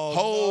 Dot,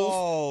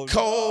 Hove,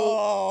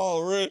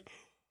 Cole.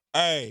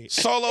 Hey.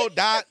 Solo,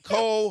 Dot,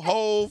 Cole,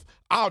 Hove.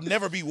 I'll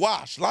never be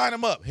washed. Line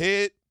him up,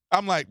 head.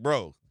 I'm like,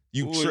 bro,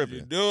 you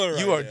tripping.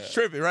 You are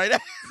tripping right now.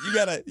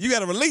 You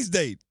got a release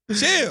date.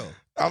 Chill.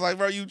 I was like,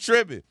 bro, you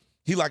tripping.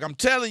 He like, I'm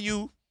telling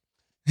you.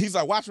 He's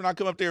like, watch when I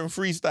come up there and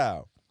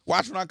freestyle.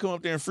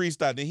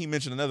 Then he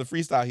mentioned another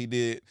freestyle he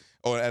did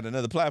or at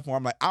another platform.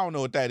 I'm like, I don't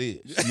know what that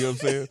is. You know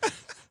what I'm saying?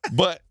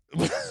 But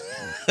I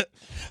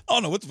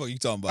don't know what the fuck you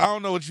talking about. I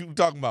don't know what you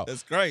talking about.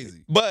 That's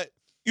crazy. But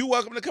you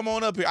welcome to come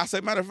on up here. I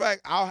said, matter of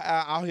fact,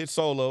 I'll hit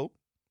Solo,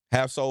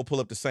 have Soul pull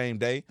up the same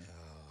day.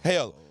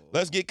 Hell,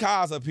 let's get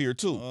Kaz up here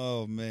too.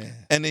 Oh man.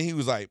 And then he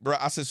was like, bro,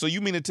 I said, so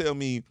you mean to tell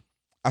me,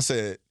 I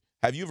said,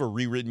 have you ever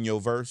rewritten your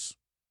verse?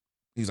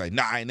 He's like,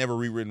 nah, I ain't never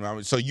rewritten my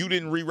verse. So you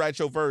didn't rewrite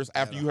your verse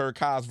after you heard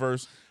Kaz's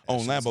verse on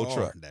Lambo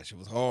Truck? That shit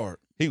was hard.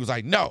 He was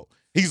like, no.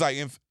 He's like,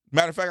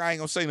 matter of fact, I ain't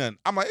gonna say nothing.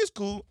 I'm like, it's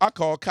cool. I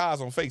called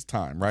Kaz on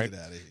FaceTime, right?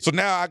 So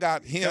now I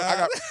got him.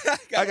 I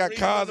got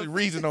Kaz and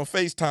Reason on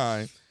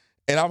FaceTime,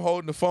 and I'm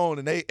holding the phone,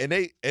 and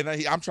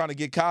I'm trying to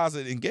get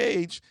Kaz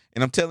engaged,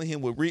 and I'm telling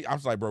him what I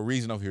was like, bro,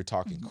 Reason over here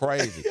talking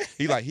crazy.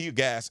 He like, he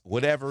gas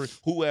whatever,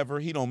 whoever.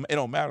 It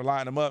don't matter.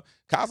 Line him up.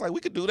 Kaz like, we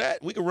could do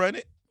that. We could run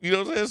it. You know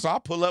what I'm saying? So I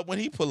pull up when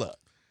he pull up.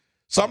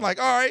 So I'm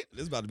like, all right.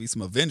 This is about to be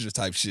some Avengers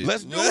type shit.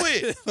 Let's do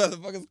it.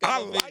 Motherfuckers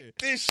I like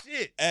this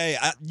shit. Hey,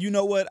 you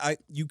know what?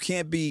 You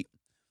can't be.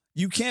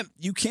 you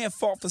can't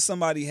fault for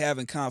somebody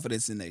having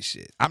confidence in their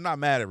shit. I'm not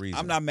mad at Reason.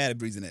 I'm not mad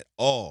at Reason at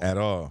all. At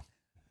all.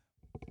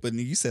 But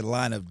you said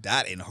line up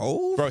Dot and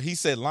Hove? Bro, he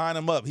said line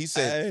him up. He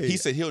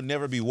said he'll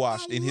never be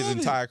washed in his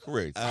entire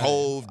career.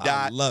 Hove, Dot.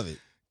 I love it.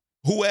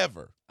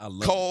 Whoever. I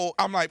love Cole. it.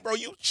 I'm like, bro,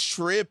 you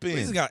tripping.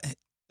 Reason got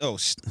hold on.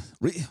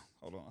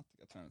 I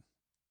think I turned.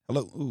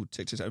 Hello. Ooh,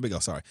 check. There we go.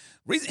 Sorry.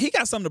 Reason he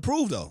got something to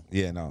prove though.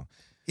 Yeah, no.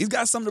 He's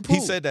got something to prove.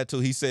 He said that too.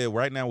 He said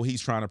right now what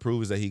he's trying to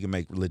prove is that he can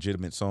make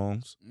legitimate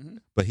songs. Mm-hmm.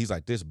 But he's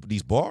like,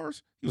 these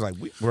bars, he was like,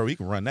 we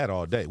can run that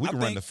all day. We can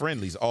run the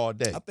friendlies all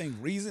day. I think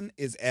Reason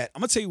is at,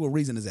 I'm going to tell you where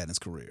Reason is at in his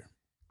career.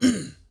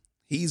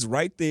 He's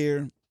right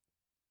there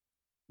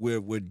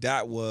where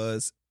Dot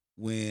was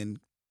when,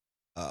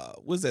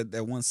 was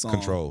that one song?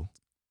 Control.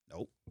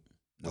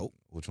 Nope.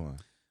 Which one?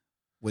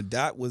 When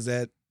Dot was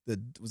at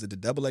was it the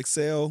Double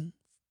XL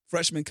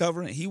freshman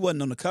cover? And he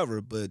wasn't on the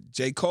cover, but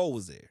J. Cole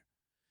was there.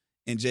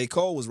 And J.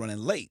 Cole was running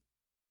late.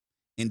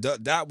 And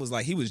Dot was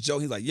like, he was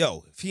joking. He's like,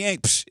 yo, if he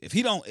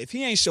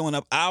ain't showing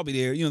up, I'll be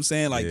there. You know what I'm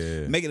saying? Like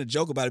making a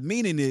joke about it,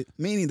 meaning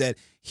that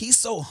he's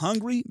so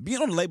hungry.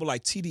 Being on a label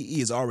like TDE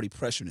is already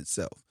pressuring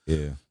itself.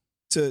 Yeah.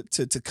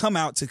 To come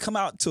out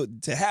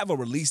to have a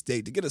release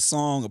date, to get a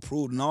song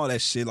approved and all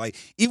that shit. Like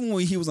even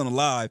when he was on the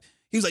live,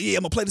 he was like, yeah,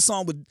 I'm gonna play the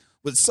song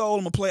with Soul.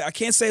 I'm gonna play. I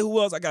can't say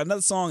who else. I got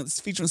another song that's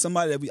featuring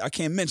somebody that I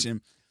can't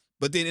mention.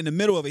 But then in the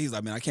middle of it, he's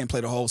like, man, I can't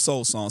play the whole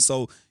Soul song.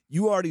 So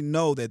you already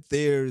know that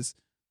there's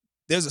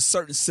a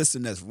certain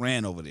system that's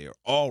ran over there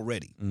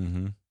already.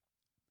 Mm-hmm.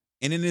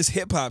 And in this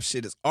hip hop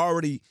shit, it's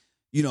already,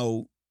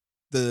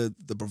 the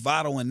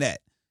bravado in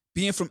that.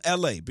 Being from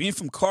LA, being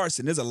from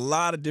Carson, there's a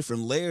lot of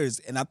different layers,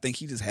 and I think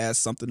he just has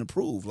something to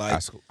prove.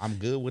 Like I'm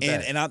good with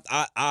that. And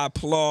I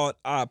applaud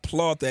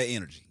that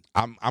energy.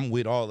 I'm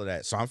with all of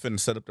that. So I'm finna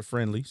set up the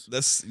friendlies.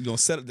 Let's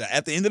set up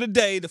at the end of the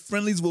day, the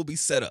friendlies will be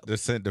set up. I'm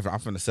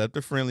finna set up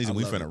the friendlies and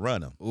we finna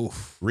run them.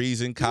 Oof.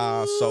 Reason,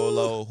 Kyle,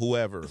 Solo,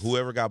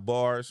 whoever got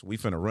bars, we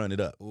finna run it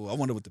up. Ooh, I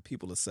wonder what the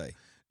people will say.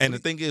 And the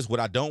thing is, what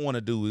I don't want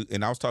to do,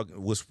 and I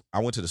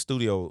went to the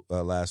studio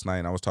last night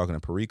and I was talking to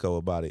Perico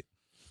about it,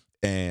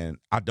 and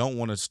I don't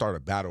want to start a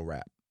battle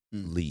rap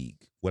league.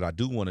 What I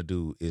do want to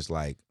do is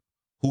like,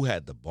 who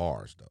had the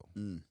bars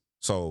though?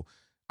 So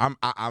I'm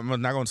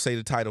not gonna say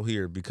the title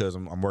here because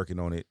I'm working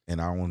on it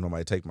and I don't want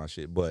nobody to take my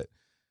shit. But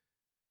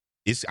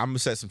I'm gonna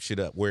set some shit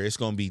up where it's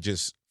gonna be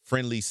just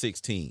friendly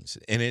 16s,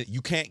 and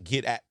you can't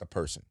get at the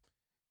person.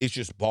 It's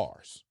just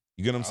bars.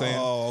 You get what I'm saying?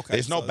 Oh, okay.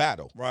 There's no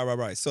battle.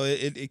 Right. So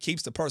it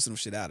keeps the personal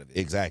shit out of it.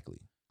 Exactly.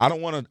 I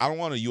don't want a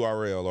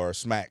URL or a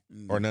smack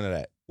or none of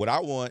that. What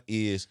I want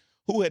is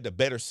who had the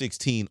better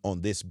 16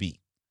 on this beat.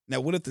 Now,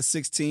 what if the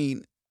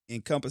 16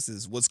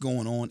 encompasses what's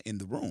going on in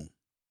the room?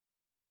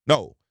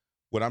 No.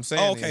 What I'm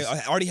saying is...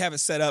 I already have it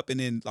set up and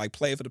then like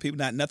play it for the people,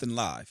 nothing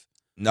live.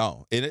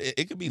 No.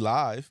 It could be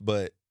live,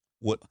 but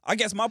what I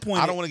guess my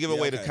point I don't want to give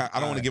away I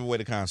don't want to give away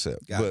the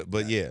concept.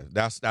 But yeah,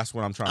 that's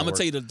what I'm trying to I'm going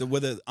to tell you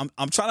whether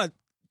I'm trying to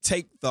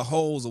take the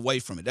holes away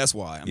from it. That's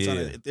why. I'm trying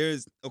to if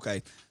there's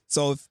okay.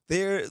 So if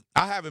there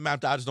I have it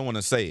mapped out, I just don't want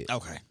to say it.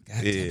 Okay.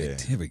 God damn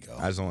it. Here we go.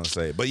 I just don't want to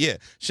say it. But yeah,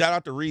 shout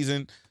out to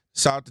Reason,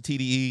 shout out to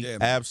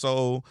TDE,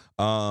 AB-SOUL,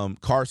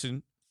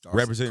 Carson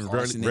representing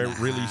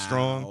really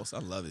strong. I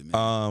love it,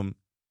 man.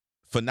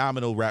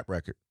 Phenomenal rap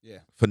record. Yeah.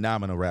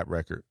 Phenomenal rap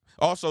record.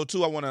 Also,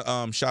 too, I want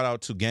to shout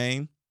out to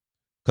Game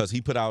because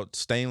he put out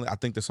Stainless. I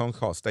think the song's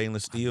called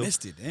Stainless Steel. I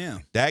missed it.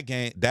 Damn.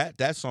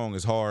 That song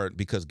is hard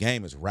because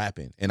Game is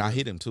rapping, and I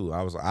hit him too.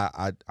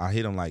 I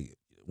hit him like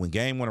when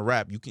Game want to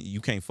rap,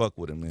 you can't fuck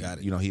with him.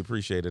 And, he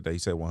appreciated that he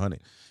said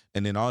 100.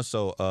 And then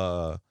also,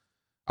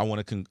 I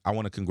want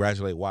to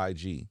congratulate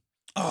YG.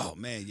 Oh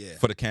man, yeah.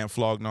 For the Camp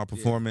Flog Gnaw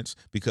performance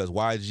because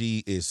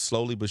YG is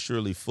slowly but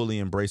surely fully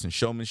embracing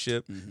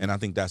showmanship, and I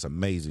think that's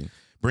amazing.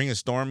 Bringing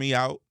Stormy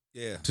out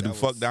to do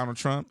fuck Donald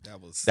Trump.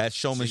 That's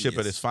showmanship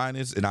at its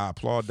finest, and I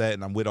applaud that.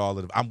 And I'm with all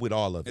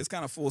of it. It's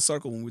kind of full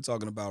circle when we're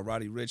talking about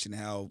Roddy Ricch and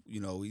how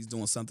he's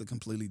doing something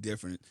completely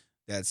different.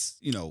 That's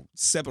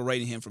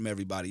separating him from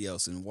everybody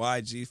else, and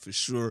YG for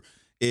sure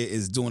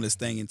is doing this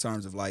thing in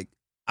terms of like.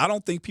 I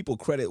don't think people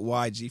credit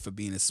YG for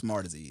being as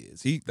smart as he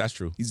is. That's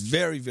true. He's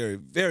very, very,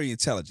 very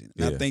intelligent.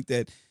 And I think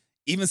that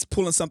even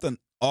pulling something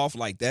off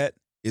like that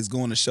is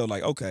going to show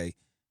like, okay,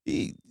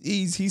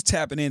 he's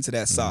tapping into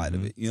that side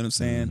of it. You know what I'm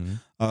saying?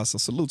 So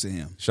salute to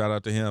him. Shout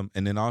out to him.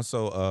 And then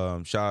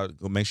also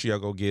make sure y'all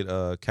go get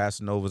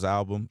Casanova's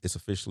album. It's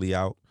officially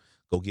out.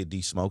 Go get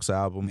D Smoke's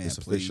album. It's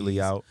officially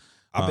out.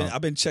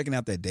 I've been checking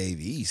out that Dave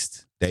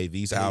East. Dave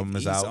East album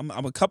is out.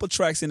 I'm a couple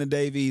tracks into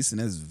Dave East,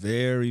 and it's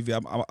very,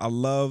 I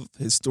love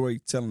his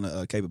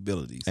storytelling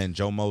capabilities. And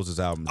Joe Moses'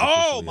 album.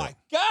 Oh my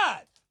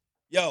God,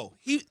 yo,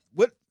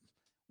 what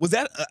was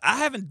that? I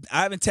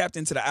haven't tapped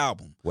into the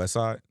album.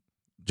 Westside,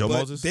 Joe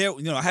Moses.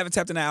 I haven't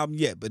tapped into the album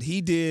yet, but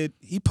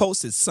he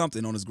posted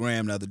something on his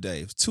gram the other day.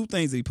 It was two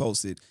things that he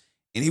posted,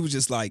 and he was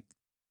just like,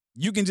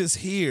 you can just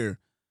hear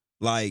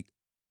like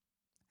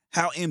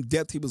how in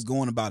depth he was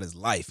going about his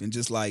life, and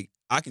just like.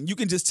 You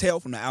can just tell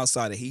from the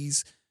outside that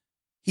he's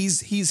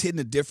hitting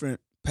a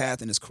different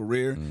path in his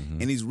career,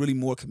 and he's really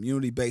more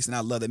community-based, and I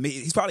love that.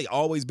 He's probably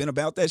always been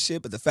about that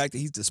shit, but the fact that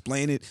he's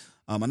displaying it,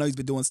 I know he's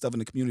been doing stuff in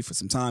the community for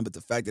some time, but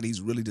the fact that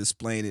he's really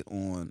displaying it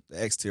on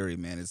the exterior,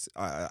 man,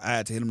 I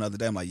had to hit him the other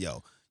day. I'm like,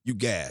 yo, you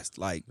gassed.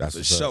 Like, that's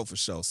for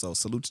sure. So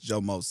salute to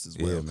Joe Most as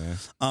well. Yeah, man.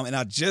 And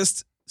I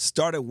just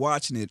started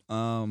watching it,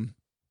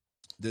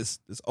 this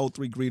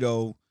 03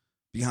 Greedo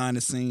behind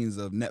the scenes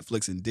of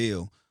Netflix and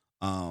Deal.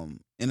 And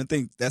I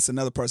think that's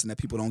another person that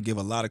people don't give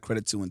a lot of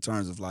credit to in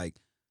terms of like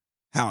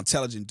how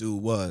intelligent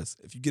dude was.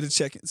 If you get a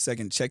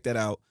second, check that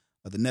out.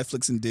 The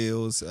Netflix and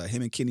Deals,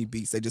 him and Kenny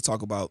Beats, they just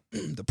talk about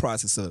the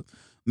process of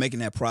making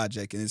that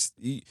project. And it's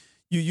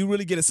you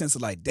really get a sense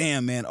of like,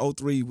 damn, man,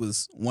 03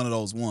 was one of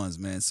those ones,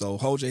 man. So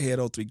hold your head,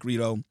 03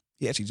 Greedo.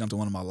 He actually jumped on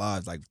one of my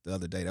lives like the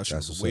other day. That shit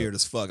was weird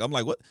as fuck. I'm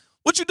like,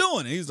 what you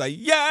doing? And he was like,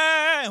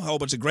 yeah, a whole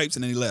bunch of grapes,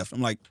 and then he left.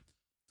 I'm like,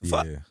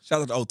 fuck. Yeah.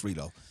 Shout out to 03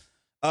 though.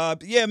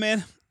 Yeah,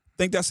 man.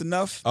 Think that's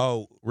enough?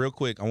 Oh, real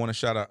quick, I want to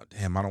shout out.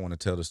 Damn, I don't want to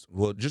tell this.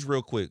 Well, just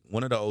real quick,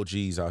 one of the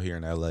OGs out here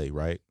in LA,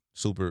 right?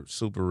 Super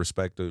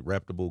respected,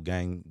 reputable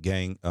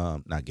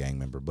not gang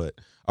member, but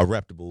a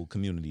reputable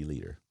community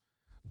leader.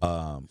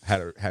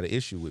 Had an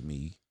issue with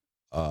me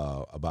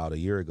about a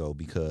year ago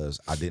because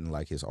I didn't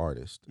like his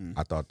artist.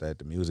 I thought that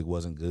the music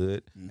wasn't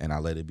good, and I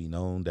let it be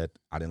known that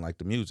I didn't like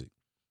the music.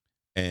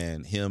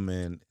 And him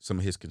and some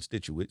of his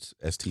constituents,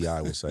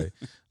 STI would say,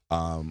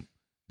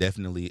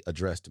 definitely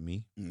addressed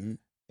me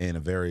in a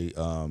very,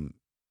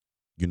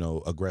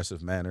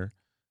 aggressive manner.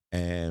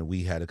 And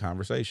we had a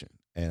conversation.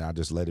 And I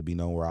just let it be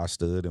known where I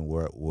stood and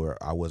where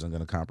I wasn't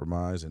going to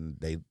compromise. And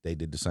they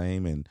did the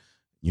same. And,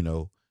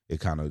 it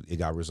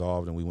got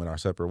resolved and we went our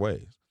separate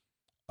ways.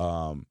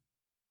 One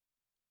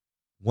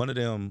of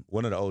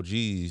the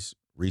OGs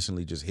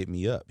recently just hit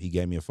me up. He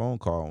gave me a phone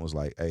call and was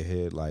like, hey,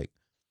 Head, like,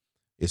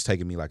 it's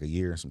taken me like a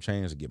year and some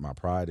change to get my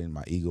pride and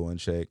my ego in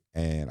check.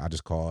 And I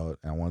just called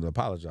and I wanted to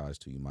apologize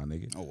to you, my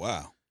nigga. Oh,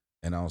 wow.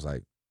 And I was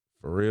like,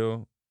 for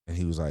real? And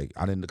he was like,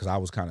 I didn't, because I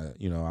was kind of,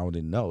 I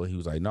didn't know. He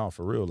was like, no,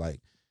 for real.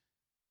 Like,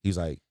 he's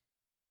like,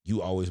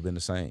 you always been the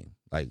same.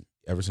 Like,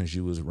 ever since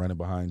you was running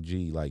behind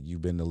G, like,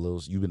 you've been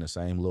the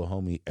same little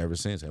homie ever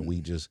since. And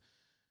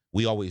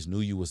we always knew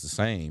you was the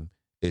same.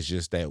 It's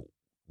just that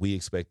we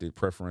expected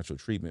preferential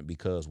treatment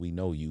because we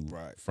know you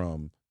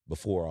from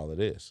before all of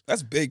this.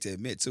 That's big to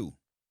admit, too.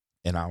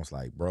 And I was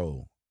like,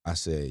 bro, I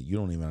said, you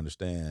don't even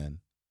understand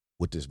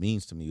what this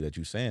means to me that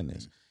you saying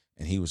this.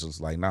 And he was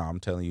just like, nah, I'm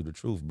telling you the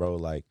truth, bro.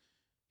 Like,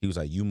 he was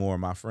like, you more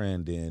my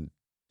friend than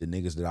the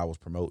niggas that I was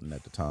promoting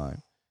at the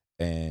time.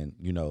 And,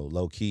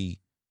 low key,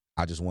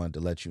 I just wanted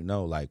to let you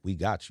know, like, we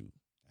got you.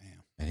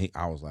 Damn. And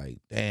I was like,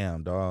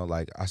 damn, dog.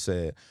 Like I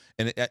said,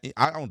 and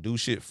I don't do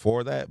shit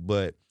for that,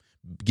 but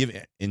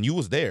and you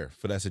was there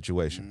for that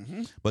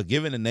situation. But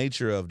given the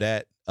nature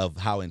of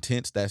how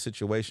intense that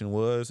situation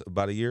was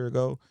about a year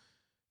ago,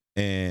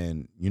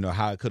 and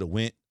how it could have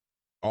went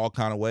all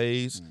kind of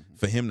ways,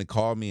 for him to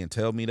call me and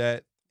tell me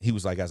that, he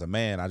was like, as a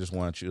man, I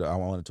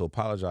wanted to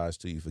apologize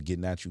to you for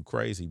getting at you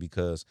crazy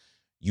because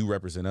you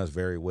represent us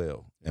very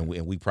well, and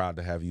we proud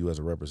to have you as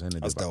a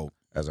representative. That's dope.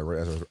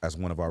 As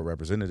one of our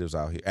representatives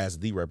out here, as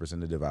the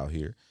representative out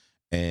here.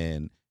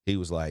 And he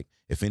was like,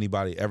 if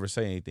anybody ever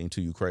say anything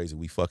to you crazy,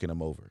 we fucking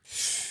them over.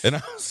 And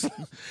I was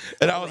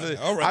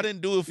I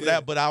didn't do it for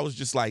that, but I was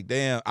just like,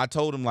 damn. I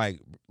told him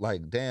like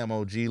damn,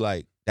 OG,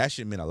 like, that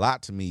shit meant a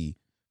lot to me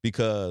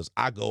because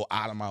I go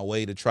out of my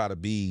way to try to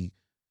be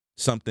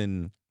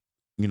something,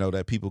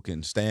 that people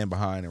can stand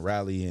behind and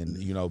rally and,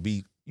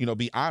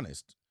 be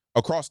honest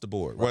across the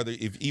board. Right. Whether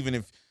even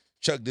if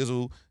Chuck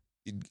Dizzle,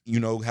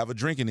 have a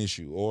drinking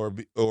issue or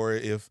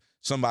if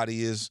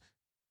somebody is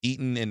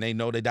eating and they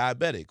know they're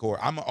diabetic,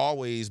 or I'm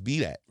always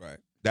be that. Right.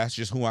 That's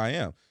just who I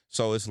am.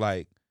 So it's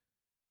like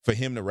for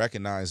him to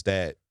recognize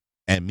that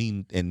and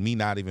me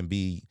not even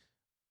be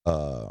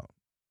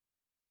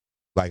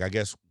like, I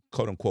guess,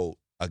 quote unquote,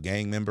 a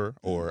gang member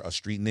or a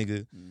street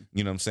nigga,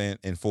 you know what I'm saying?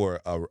 And for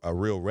a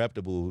real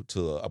reputable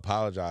to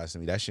apologize to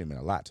me, that shit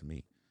meant a lot to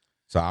me.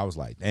 So I was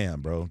like,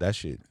 damn, bro, that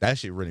shit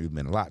really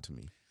meant a lot to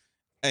me.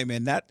 Hey,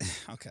 man,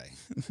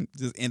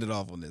 just end it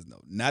off on this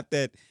note. Not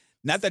that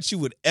you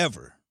would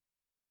ever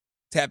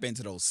tap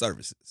into those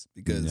services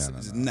because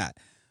it's not.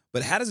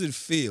 But how does it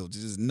feel to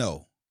just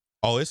know?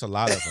 Oh, it's a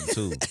lot of them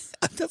too.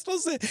 That's what I'm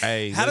saying.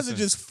 Hey, how does it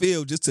just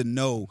feel just to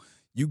know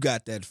you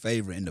got that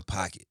favor in the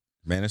pocket?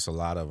 Man, it's a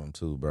lot of them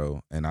too,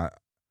 bro. And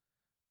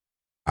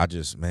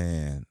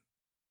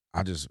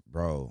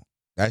bro,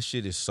 that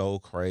shit is so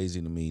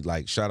crazy to me.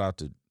 Like, shout out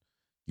to,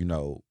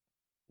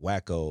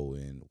 Wacko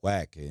and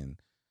Wack and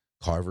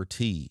Carver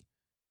T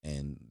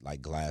and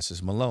like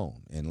Glasses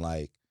Malone and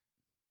like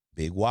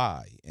Big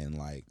Y and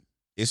like,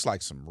 it's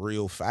like some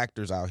real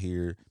factors out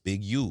here.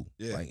 Big U,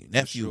 like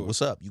nephew, sure.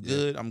 What's up? You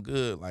good? I'm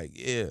good. Like,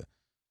 yeah.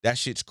 That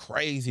shit's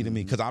crazy to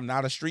me because I'm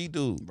not a street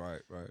dude.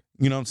 Right.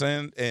 You know what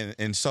I'm saying?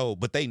 And so,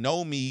 but they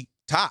know me.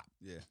 Top.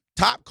 Yeah.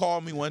 Top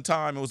called me one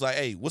time and was like,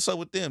 "Hey, what's up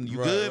with them? You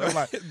good?" I'm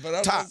like, but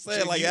I'm Top,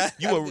 saying, like,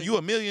 you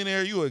a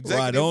millionaire, you a executive.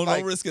 Right,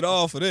 don't risk it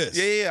all for this.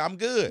 Yeah, I'm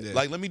good. Yeah.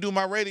 Like, let me do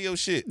my radio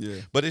shit.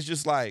 Yeah. But it's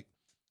just like,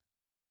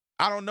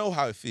 I don't know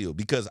how it feels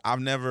because I've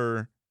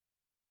never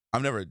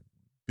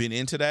been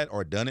into that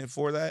or done it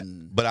for that.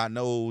 But I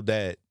know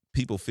that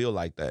people feel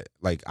like that.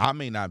 Like I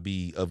may not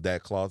be of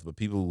that cloth, but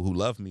people who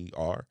love me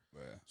are.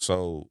 Yeah.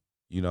 So,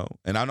 you know,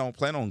 and I don't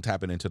plan on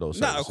tapping into those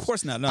services. No, of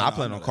course not. No, I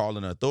plan on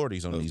calling the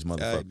authorities on these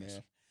motherfuckers.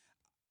 Man.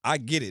 I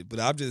get it, but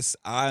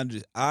I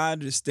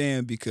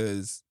understand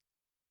because,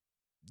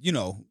 you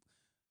know,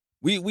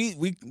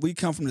 we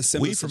come from the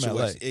similar situation.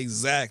 LA.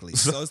 Exactly.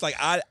 So it's like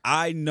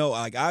I know,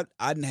 like I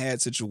done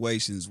had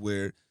situations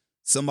where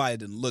somebody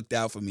done looked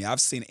out for me.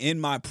 I've seen in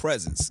my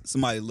presence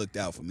somebody looked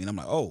out for me, and I'm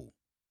like, oh,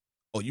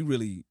 you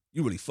really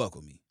fuck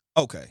with me.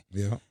 Okay.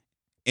 Yeah.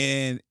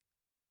 And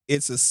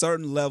it's a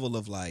certain level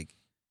of like,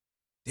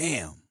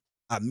 damn,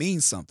 I mean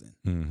something.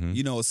 Mm-hmm.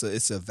 You know,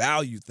 it's a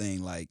value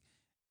thing. Like,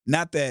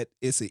 not that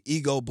it's an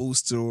ego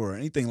booster or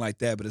anything like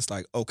that, but it's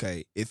like,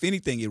 okay, if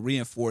anything, it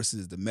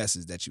reinforces the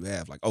message that you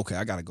have. Like, okay,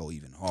 I got to go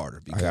even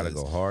harder. I got to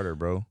go harder,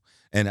 bro.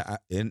 And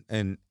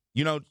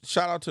you know,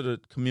 shout out to the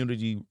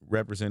community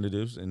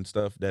representatives and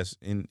stuff that's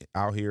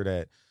out here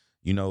that,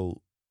 you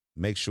know,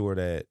 make sure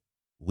that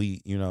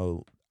we, you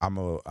know,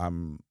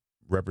 I'm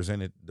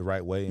represented the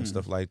right way and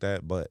stuff like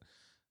that. But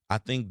I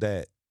think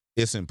that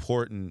it's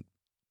important.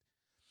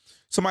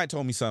 Somebody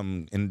told me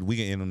something, and we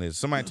can end on this.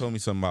 Somebody told me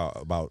something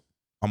about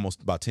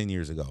 10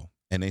 years ago,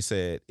 and they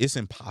said it's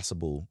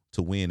impossible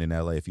to win in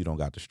LA if you don't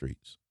got the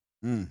streets.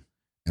 And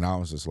I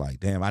was just like,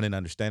 damn, I didn't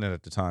understand it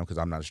at the time because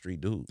I'm not a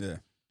street dude. Yeah.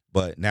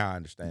 But now I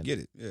understand. Get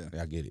it.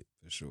 Yeah. I get it.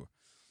 For sure.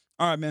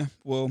 All right, man.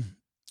 Well,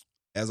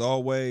 as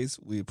always,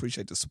 we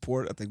appreciate the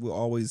support. I think we'll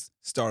always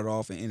start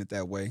off and end it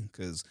that way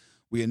because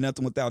we are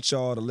nothing without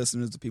y'all, the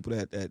listeners, the people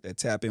that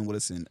tap in with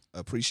us and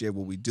appreciate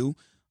what we do.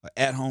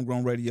 At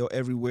Homegrown Radio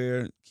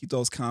everywhere. Keep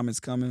those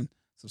comments coming.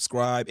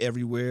 Subscribe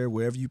everywhere,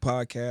 wherever you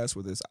podcast,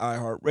 whether it's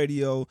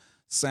iHeartRadio,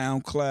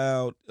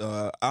 SoundCloud,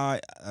 I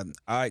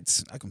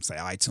can say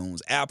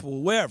iTunes,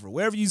 Apple,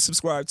 wherever you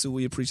subscribe to.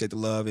 We appreciate the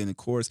love, and of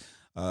course,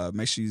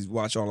 make sure you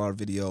watch all our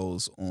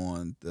videos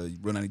on the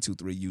Real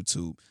 92.3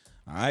 YouTube.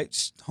 All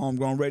right,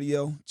 Homegrown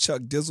Radio,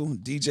 Chuck Dizzle,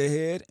 DJ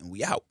Head, and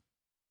we out.